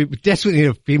 1, we desperately need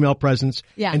a female presence.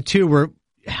 Yeah. And 2, we're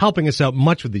helping us out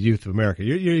much with the youth of America.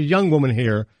 You're a young woman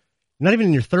here, not even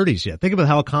in your 30s yet. Think about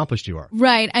how accomplished you are.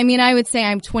 Right. I mean, I would say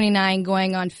I'm 29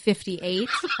 going on 58.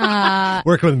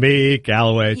 Working with me,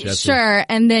 Galloway, Jesse. Sure.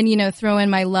 And then, throw in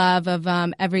my love of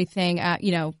everything,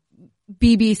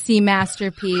 BBC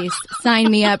masterpiece,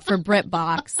 sign me up for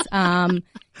BritBox.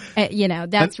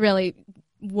 That's really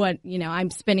what, I'm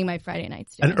spending my Friday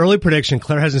nights doing. An early prediction,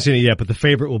 Claire hasn't seen it yet, but the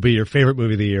favorite will be your favorite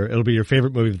movie of the year. It'll be your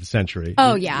favorite movie of the century.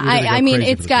 Oh, yeah. I mean,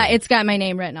 it's got my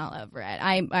name written all over it.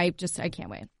 I can't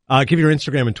wait. Give your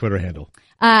Instagram and Twitter handle.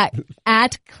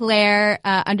 At Claire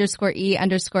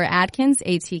 _E_Atkins,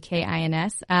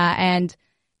 ATKINS. And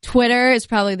Twitter is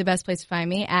probably the best place to find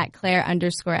me, at Claire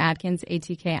 _Atkins,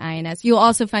 ATKINS. You'll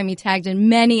also find me tagged in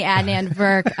many Adnan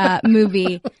Virk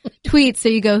movie tweets. So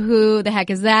you go, who the heck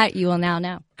is that? You will now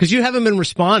know. Because you haven't been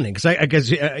responding. Because I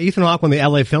guess Ethan Hawke won the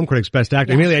LA Film Critics Best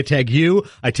Actor. Yeah. Immediately I tag you,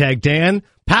 I tag Dan.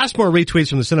 Passmore retweets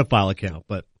from the Cinephile account,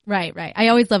 but. Right. I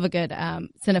always love a good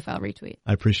Cinephile retweet.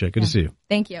 I appreciate it. Good to see you.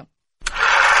 Thank you.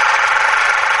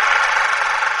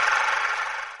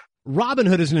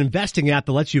 Robinhood is an investing app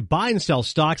that lets you buy and sell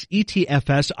stocks,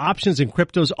 ETFs, options, and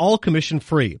cryptos, all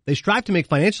commission-free. They strive to make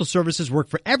financial services work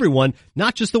for everyone,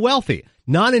 not just the wealthy.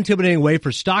 Non-intimidating way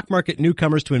for stock market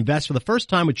newcomers to invest for the first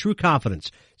time with true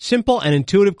confidence. Simple and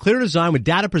intuitive, clear design with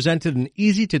data presented in an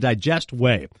easy-to-digest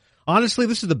way. Honestly,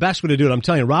 this is the best way to do it. I'm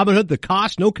telling you, Robinhood, the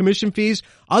cost, no commission fees.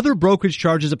 Other brokerage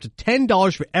charges up to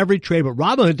 $10 for every trade, but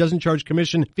Robinhood doesn't charge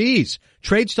commission fees.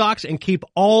 Trade stocks and keep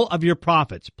all of your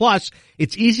profits. Plus,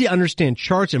 it's easy to understand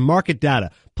charts and market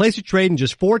data. Place a trade in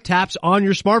just 4 taps on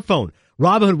your smartphone.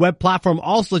 Robinhood web platform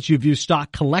also lets you view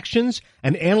stock collections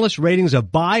and analyst ratings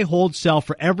of buy, hold, sell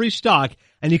for every stock,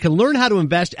 and you can learn how to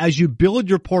invest as you build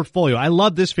your portfolio. I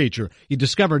love this feature. You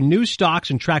discover new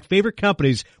stocks and track favorite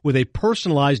companies with a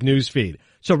personalized news feed.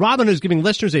 So Robinhood is giving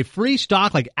listeners a free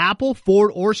stock like Apple,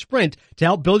 Ford, or Sprint to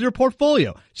help build your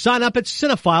portfolio. Sign up at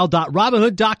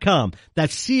cinephile.robinhood.com.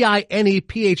 That's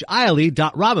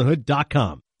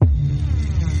cinephile.robinhood.com.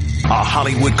 A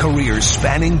Hollywood career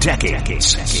spanning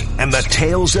decades, and the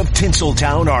tales of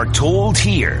Tinseltown are told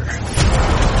here.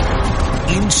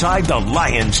 Inside the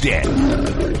Lion's Den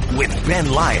with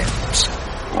Ben Lyons.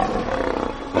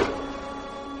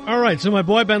 All right, so my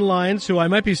boy Ben Lyons, who I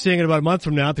might be seeing in about a month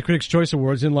from now at the Critics' Choice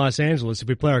Awards in Los Angeles if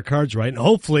we play our cards right. And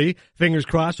hopefully, fingers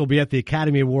crossed, we'll be at the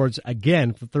Academy Awards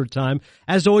again for the third time.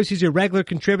 As always, he's a regular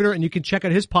contributor, and you can check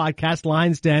out his podcast,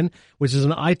 Lion's Den, which is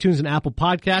on iTunes and Apple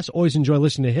Podcasts. Always enjoy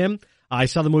listening to him. I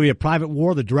saw the movie A Private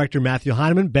War, the director Matthew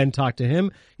Heineman. Ben talked to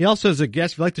him. He also has a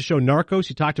guest. If you like the show Narcos,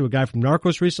 he talked to a guy from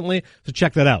Narcos recently, so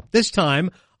check that out. This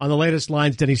time, on the latest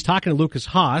Lion's Den, he's talking to Lucas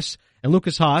Haas. And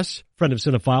Lucas Haas, friend of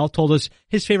Cinephile, told us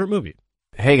his favorite movie.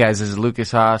 Hey guys, this is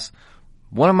Lucas Haas.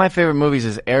 One of my favorite movies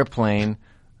is Airplane.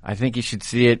 I think you should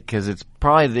see it because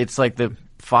it's like the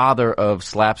father of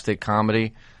slapstick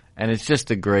comedy, and it's just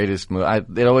the greatest movie.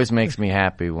 It always makes me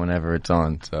happy whenever it's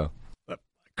on. So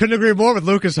couldn't agree more with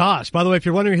Lucas Haas. By the way, if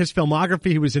you're wondering his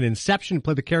filmography, he was in Inception, he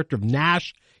played the character of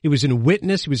Nash. He was in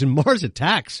Witness. He was in Mars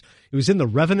Attacks. He was in The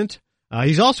Revenant.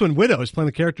 He's also in Widows, playing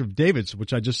the character of David,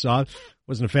 which I just saw.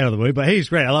 Wasn't a fan of the movie, but hey, he's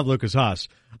great. I love Lucas Haas.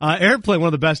 Airplane, one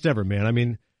of the best ever, man. I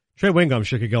mean, Trey Wingum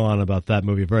sure could go on about that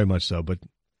movie, very much so, but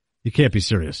you can't be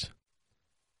serious.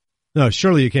 No,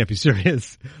 surely you can't be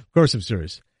serious. Of course I'm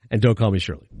serious. And don't call me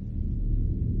Shirley.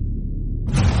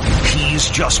 He's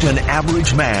just an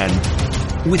average man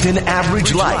with an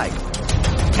average life.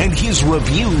 And his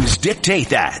reviews dictate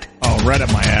that. Oh, right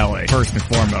up my alley. First and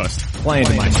foremost, playing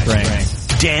to my strengths.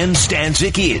 Dan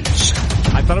Stanzik is.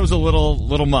 I thought it was a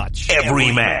little much.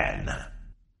 Everyman.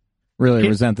 Really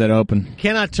resent that open.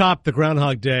 Cannot top the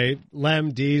Groundhog Day.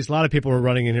 Lem, Dees, a lot of people were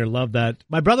running in here. Love that.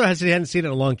 My brother hadn't seen it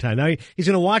in a long time. Now he's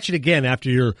going to watch it again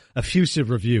after your effusive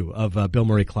review of Bill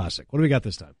Murray Classic. What do we got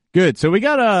this time? Good. So we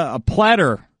got a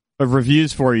platter of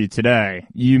reviews for you today.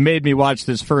 You made me watch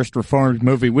this first Reformed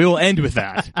movie. We will end with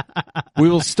that. We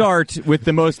will start with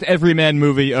the most everyman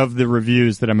movie of the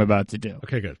reviews that I'm about to do.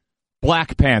 Okay, good.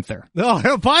 Black Panther.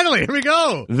 Oh, finally, here we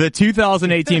go. The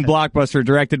 2018 blockbuster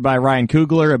directed by Ryan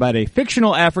Coogler about a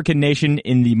fictional African nation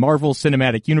in the Marvel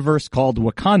Cinematic Universe called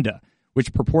Wakanda,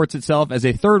 which purports itself as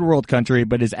a third world country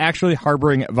but is actually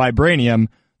harboring vibranium,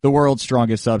 the world's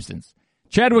strongest substance.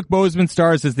 Chadwick Boseman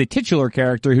stars as the titular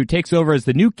character who takes over as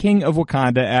the new king of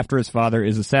Wakanda after his father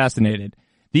is assassinated.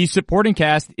 The supporting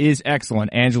cast is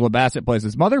excellent. Angela Bassett plays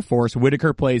his mother, Forrest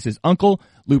Whitaker plays his uncle,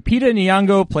 Lupita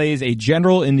Nyong'o plays a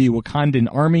general in the Wakandan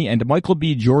army, and Michael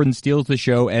B. Jordan steals the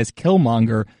show as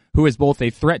Killmonger, who is both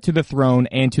a threat to the throne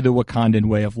and to the Wakandan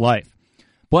way of life.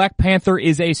 Black Panther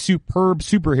is a superb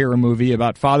superhero movie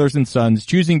about fathers and sons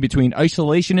choosing between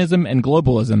isolationism and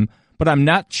globalism, but I'm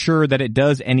not sure that it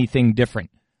does anything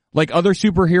different. Like other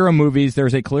superhero movies,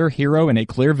 there's a clear hero and a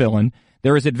clear villain.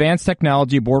 There is advanced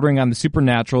technology bordering on the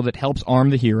supernatural that helps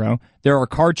arm the hero. There are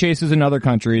car chases in other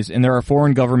countries, and there are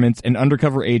foreign governments and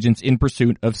undercover agents in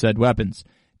pursuit of said weapons.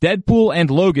 Deadpool and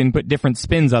Logan put different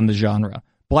spins on the genre.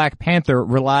 Black Panther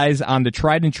relies on the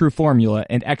tried and true formula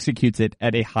and executes it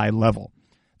at a high level.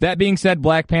 That being said,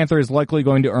 Black Panther is likely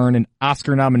going to earn an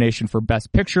Oscar nomination for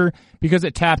Best Picture because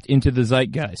it tapped into the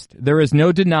zeitgeist. There is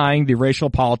no denying the racial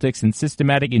politics and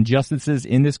systematic injustices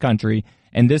in this country,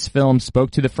 and this film spoke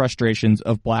to the frustrations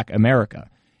of Black America.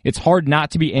 It's hard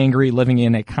not to be angry living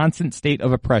in a constant state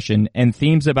of oppression, and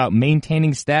themes about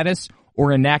maintaining status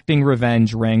or enacting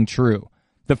revenge rang true.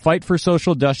 The fight for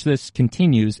social justice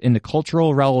continues, and the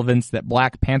cultural relevance that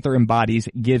Black Panther embodies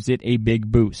gives it a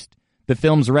big boost. The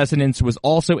film's resonance was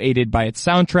also aided by its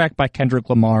soundtrack by Kendrick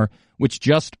Lamar, which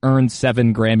just earned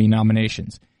 7 Grammy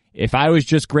nominations. If I was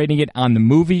just grading it on the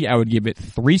movie, I would give it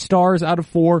 3 stars out of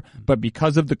 4, but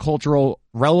because of the cultural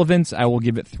relevance, I will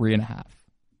give it 3.5.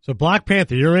 So Black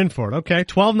Panther, you're in for it. Okay,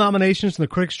 12 nominations in the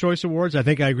Critics' Choice Awards. I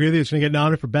think I agree with you. It's going to get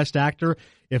nominated for Best Actor.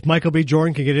 If Michael B.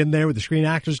 Jordan can get in there with the Screen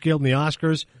Actors Guild and the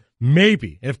Oscars,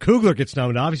 maybe. And if Coogler gets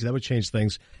nominated, obviously that would change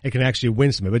things. It can actually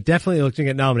win something. But definitely looking to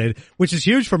get nominated, which is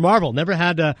huge for Marvel. Never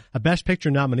had a Best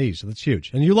Picture nominee, so that's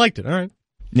huge. And you liked it. All right.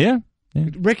 Yeah.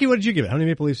 Ricky, what did you give it? How many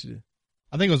Maple Leafs did you do?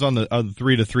 I think it was on the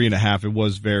 3 to 3.5. It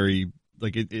was very,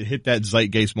 like, it hit that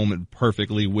zeitgeist moment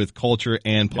perfectly with culture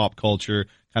and pop culture,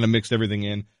 kind of mixed everything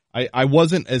in. I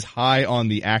wasn't as high on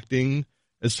the acting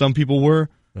as some people were,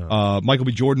 Michael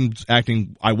B. Jordan's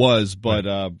acting,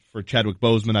 but for Chadwick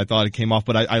Boseman, I thought it came off.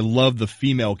 But I love the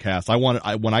female cast.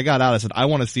 When I got out, I said I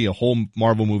want to see a whole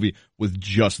Marvel movie with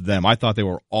just them. I thought they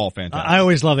were all fantastic. I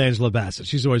always love Angela Bassett.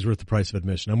 She's always worth the price of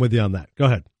admission. I'm with you on that. Go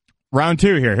ahead. Round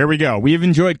 2 here. Here we go. We've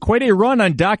enjoyed quite a run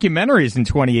on documentaries in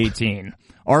 2018.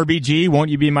 RBG, Won't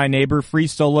You Be My Neighbor, Free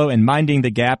Solo, and Minding the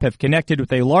Gap have connected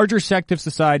with a larger sect of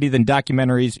society than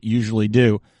documentaries usually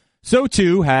do. So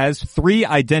too has Three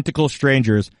Identical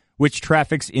Strangers, which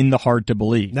traffics in the hard to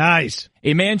believe. Nice.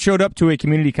 A man showed up to a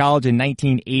community college in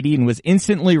 1980 and was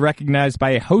instantly recognized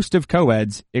by a host of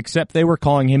co-eds, except they were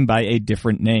calling him by a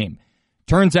different name.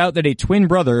 Turns out that a twin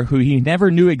brother who he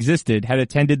never knew existed had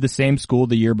attended the same school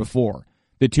the year before.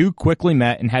 The two quickly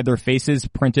met and had their faces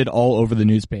printed all over the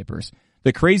newspapers.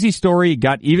 The crazy story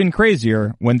got even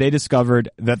crazier when they discovered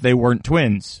that they weren't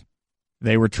twins.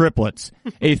 They were triplets.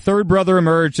 A third brother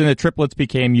emerged and the triplets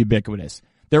became ubiquitous.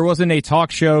 There wasn't a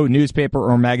talk show, newspaper,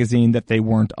 or magazine that they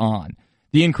weren't on.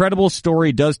 The incredible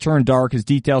story does turn dark as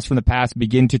details from the past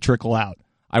begin to trickle out.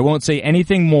 I won't say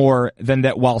anything more than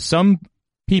that while some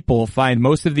people find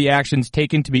most of the actions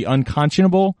taken to be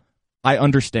unconscionable, I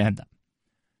understand them.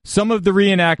 Some of the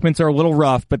reenactments are a little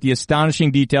rough, but the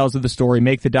astonishing details of the story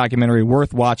make the documentary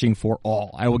worth watching for all.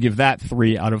 I will give that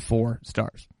 3 out of 4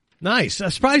 stars. Nice.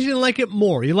 I'm surprised you didn't like it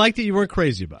more. You liked it, you weren't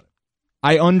crazy about it.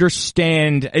 I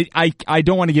understand. I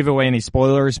don't want to give away any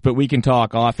spoilers, but we can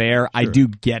talk off air. Sure. I do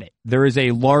get it. There is a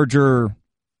larger...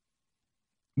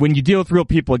 When you deal with real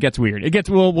people, it gets weird.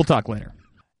 We'll talk later.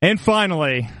 And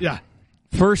finally... Yeah.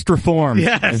 First Reformed.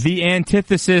 Yes. The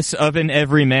antithesis of an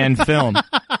everyman film.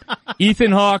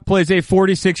 Ethan Hawke plays a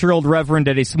 46-year-old reverend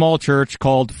at a small church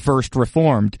called First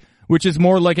Reformed, which is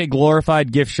more like a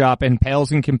glorified gift shop and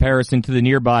pales in comparison to the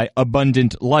nearby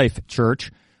Abundant Life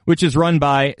Church, which is run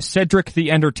by Cedric the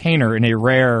Entertainer in a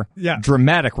rare,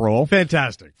 dramatic role.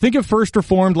 Fantastic. Think of First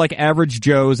Reformed like Average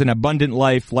Joe's and Abundant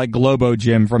Life like Globo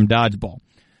Jim from Dodgeball.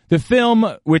 The film,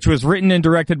 which was written and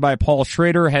directed by Paul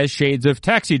Schrader, has shades of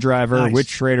Taxi Driver, which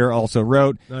Schrader also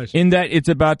wrote, in that it's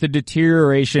about the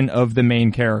deterioration of the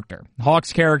main character.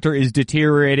 Hawke's character is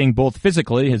deteriorating both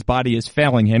physically, his body is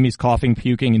failing him, he's coughing,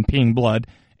 puking, and peeing blood,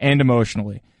 and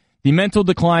emotionally. The mental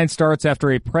decline starts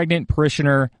after a pregnant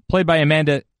parishioner, played by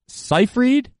Amanda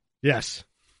Seyfried,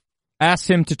 asks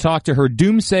him to talk to her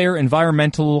doomsayer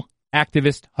environmental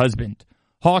activist husband.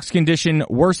 Hawke's condition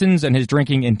worsens and his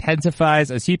drinking intensifies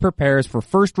as he prepares for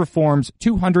First Reformed's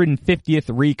 250th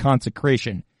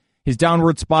reconsecration. His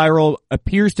downward spiral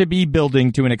appears to be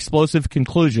building to an explosive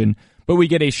conclusion, but we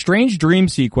get a strange dream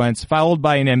sequence followed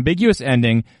by an ambiguous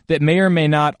ending that may or may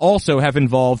not also have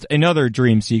involved another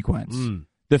dream sequence.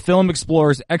 The film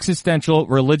explores existential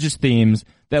religious themes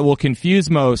that will confuse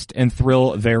most and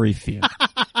thrill very few.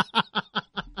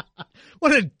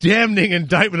 What a damning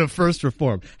indictment of First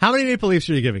Reformed. How many Maple Leafs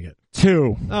are you giving it?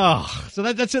 2. Oh, so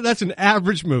that's an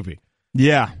average movie.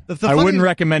 Yeah. I wouldn't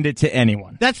recommend it to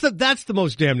anyone. That's the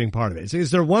most damning part of it.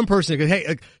 Is there one person that goes,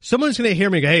 hey, someone's going to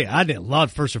hear me and go, hey, I didn't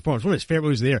love First Reformed. It's one of his favorite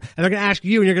movies of the year. And they're going to ask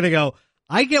you and you're going to go,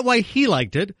 I get why he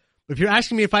liked it. But if you're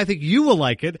asking me if I think you will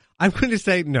like it, I'm going to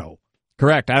say no.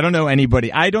 Correct. I don't know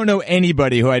anybody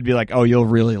who I'd be like, oh, you'll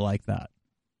really like that.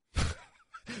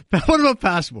 What about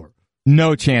Passport?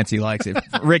 No chance he likes it.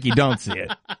 Ricky, don't see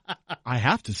it. I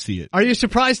have to see it. Are you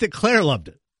surprised that Claire loved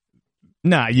it?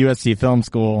 Nah, USC Film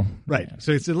School. Right. Yeah.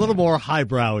 So it's a little more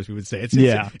highbrow, as we would say.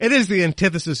 It is the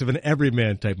antithesis of an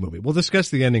everyman type movie. We'll discuss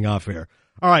the ending off air.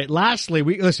 All right. Lastly,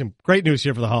 listen, great news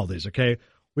here for the holidays, okay?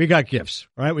 We got gifts,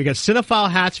 all right? We got Cinephile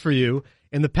hats for you.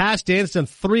 In the past, Dan's done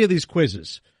 3 of these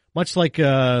quizzes. Much like,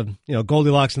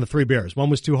 Goldilocks and the 3 Bears. One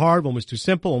was too hard, one was too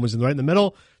simple, one was right in the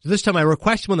middle. So this time I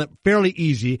requested one that's fairly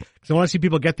easy because I want to see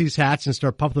people get these hats and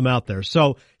start pumping them out there.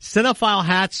 So Cinephile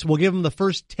hats, we'll give them the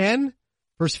first 10,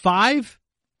 first 5?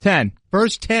 10.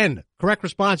 First 10 correct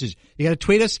responses. You got to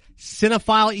tweet us,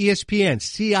 Cinephile ESPN,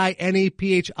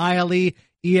 CINEPHILE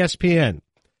ESPN.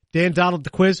 Dan Donald, the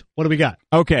quiz, what do we got?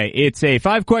 Okay, it's a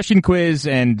 5-question quiz,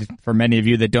 and for many of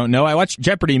you that don't know, I watch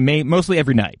Jeopardy mostly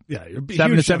every night. Yeah, 7 to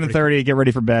 7:30, get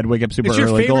ready for bed, wake up super early. It's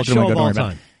your favorite show of all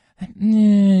time? I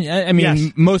mean,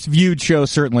 yes. Most viewed show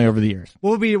certainly over the years.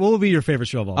 What would be your favorite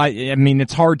show of all time? I mean,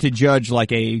 it's hard to judge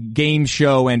like a game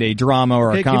show and a drama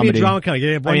or a comedy. Give me a drama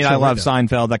comedy. I love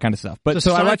Seinfeld, that kind of stuff. But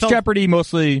so I watch Jeopardy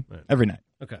mostly every night.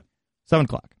 Okay. 7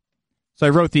 o'clock. So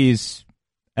I wrote these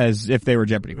as if they were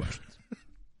Jeopardy questions.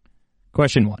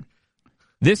 Question 1.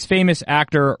 This famous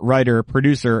actor, writer,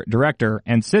 producer, director,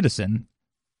 and citizen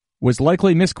was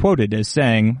likely misquoted as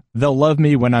saying, "They'll love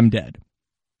me when I'm dead."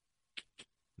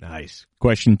 Nice.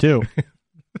 Question 2.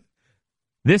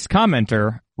 This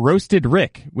commenter roasted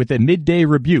Rick with a midday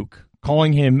rebuke,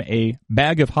 calling him a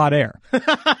bag of hot air.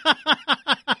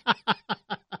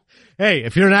 Hey,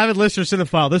 if you're an avid listener,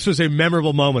 cinephile, this was a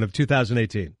memorable moment of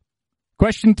 2018.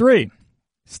 Question 3.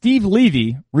 Steve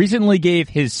Levy recently gave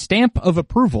his stamp of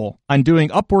approval on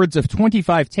doing upwards of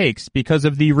 25 takes because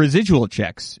of the residual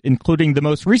checks, including the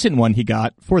most recent one he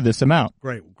got for this amount.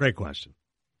 Great question.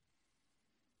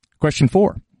 Question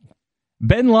 4.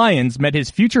 Ben Lyons met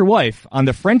his future wife on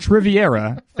the French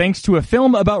Riviera thanks to a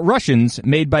film about Russians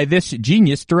made by this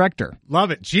genius director.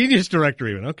 Love it. Genius director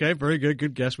even. Okay, very good.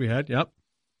 Good guess we had. Yep.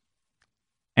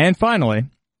 And finally,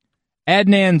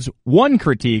 Adnan's one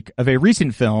critique of a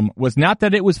recent film was not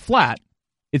that it was flat,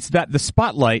 it's that the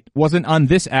spotlight wasn't on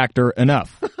this actor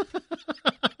enough.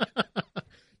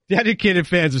 Dedicated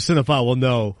fans of Cinephile will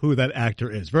know who that actor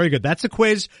is. Very good. That's a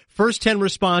quiz. First 10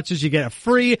 responses, you get a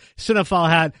free Cinephile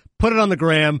hat. Put it on the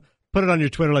gram. Put it on your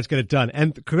Twitter. Let's get it done.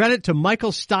 And credit to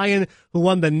Michael Stein, who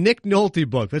won the Nick Nolte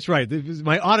book. That's right. This is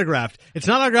my autograph. It's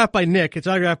not autographed by Nick. It's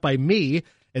autographed by me.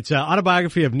 It's an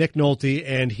autobiography of Nick Nolte,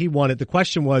 and he won it. The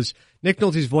question was, Nick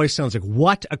Nolte's voice sounds like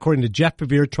what, according to Jeff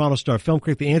Bevere, Toronto Star Film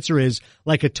Critic? The answer is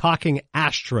like a talking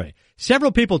ashtray.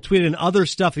 Several people tweeted in other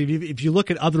stuff, if you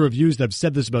look at other reviews that have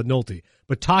said this about Nolte,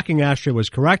 but talking ashtray was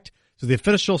correct. So the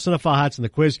official Cinephile hat's in the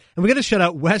quiz. And we got to shout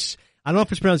out Wes, I don't know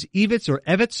if it's pronounced Evitz or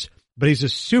Evitz, but he's a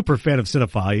super fan of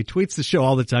Cinephile. He tweets the show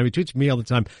all the time. He tweets me all the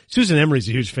time. Susan Emery's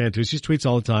a huge fan too. She tweets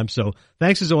all the time. So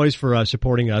thanks as always for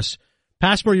supporting us.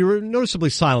 Passmore, you were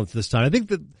noticeably silent this time. I think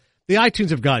that the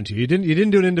iTunes have gotten to you. You didn't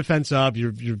do it in defense of.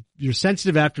 You're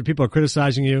sensitive after people are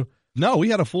criticizing you. No, we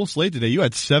had a full slate today. You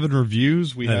had 7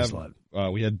 reviews. We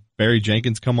had Barry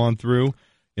Jenkins come on through.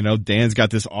 You know, Dan's got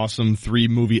this awesome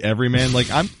 3-movie everyman. Like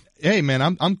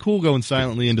I'm cool going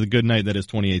silently into the good night that is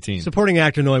 2018. Supporting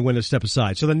actor knowing when to step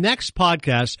aside. So the next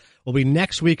podcast will be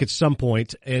next week at some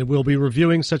point, and we'll be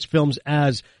reviewing such films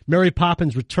as Mary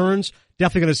Poppins Returns.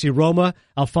 Definitely going to see Roma,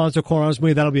 Alfonso Cuarón's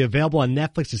movie. That'll be available on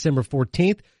Netflix December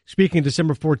 14th. Speaking of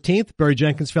December 14th, Barry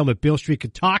Jenkins' film If Beale Street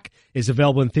Could Talk is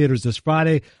available in theaters this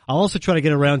Friday. I'll also try to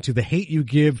get around to The Hate U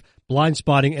Give, Blind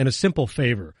Spotting, and A Simple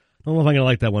Favor. I don't know if I'm going to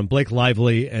like that one. Blake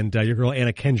Lively and your girl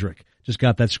Anna Kendrick just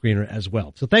got that screener as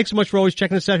well. So thanks so much for always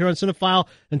checking us out here on Cinephile.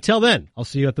 Until then, I'll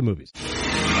see you at the movies.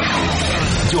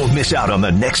 Don't miss out on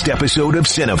the next episode of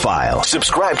Cinephile.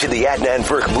 Subscribe to the Adnan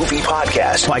Virk Movie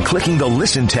Podcast by clicking the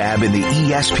Listen tab in the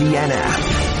ESPN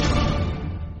app.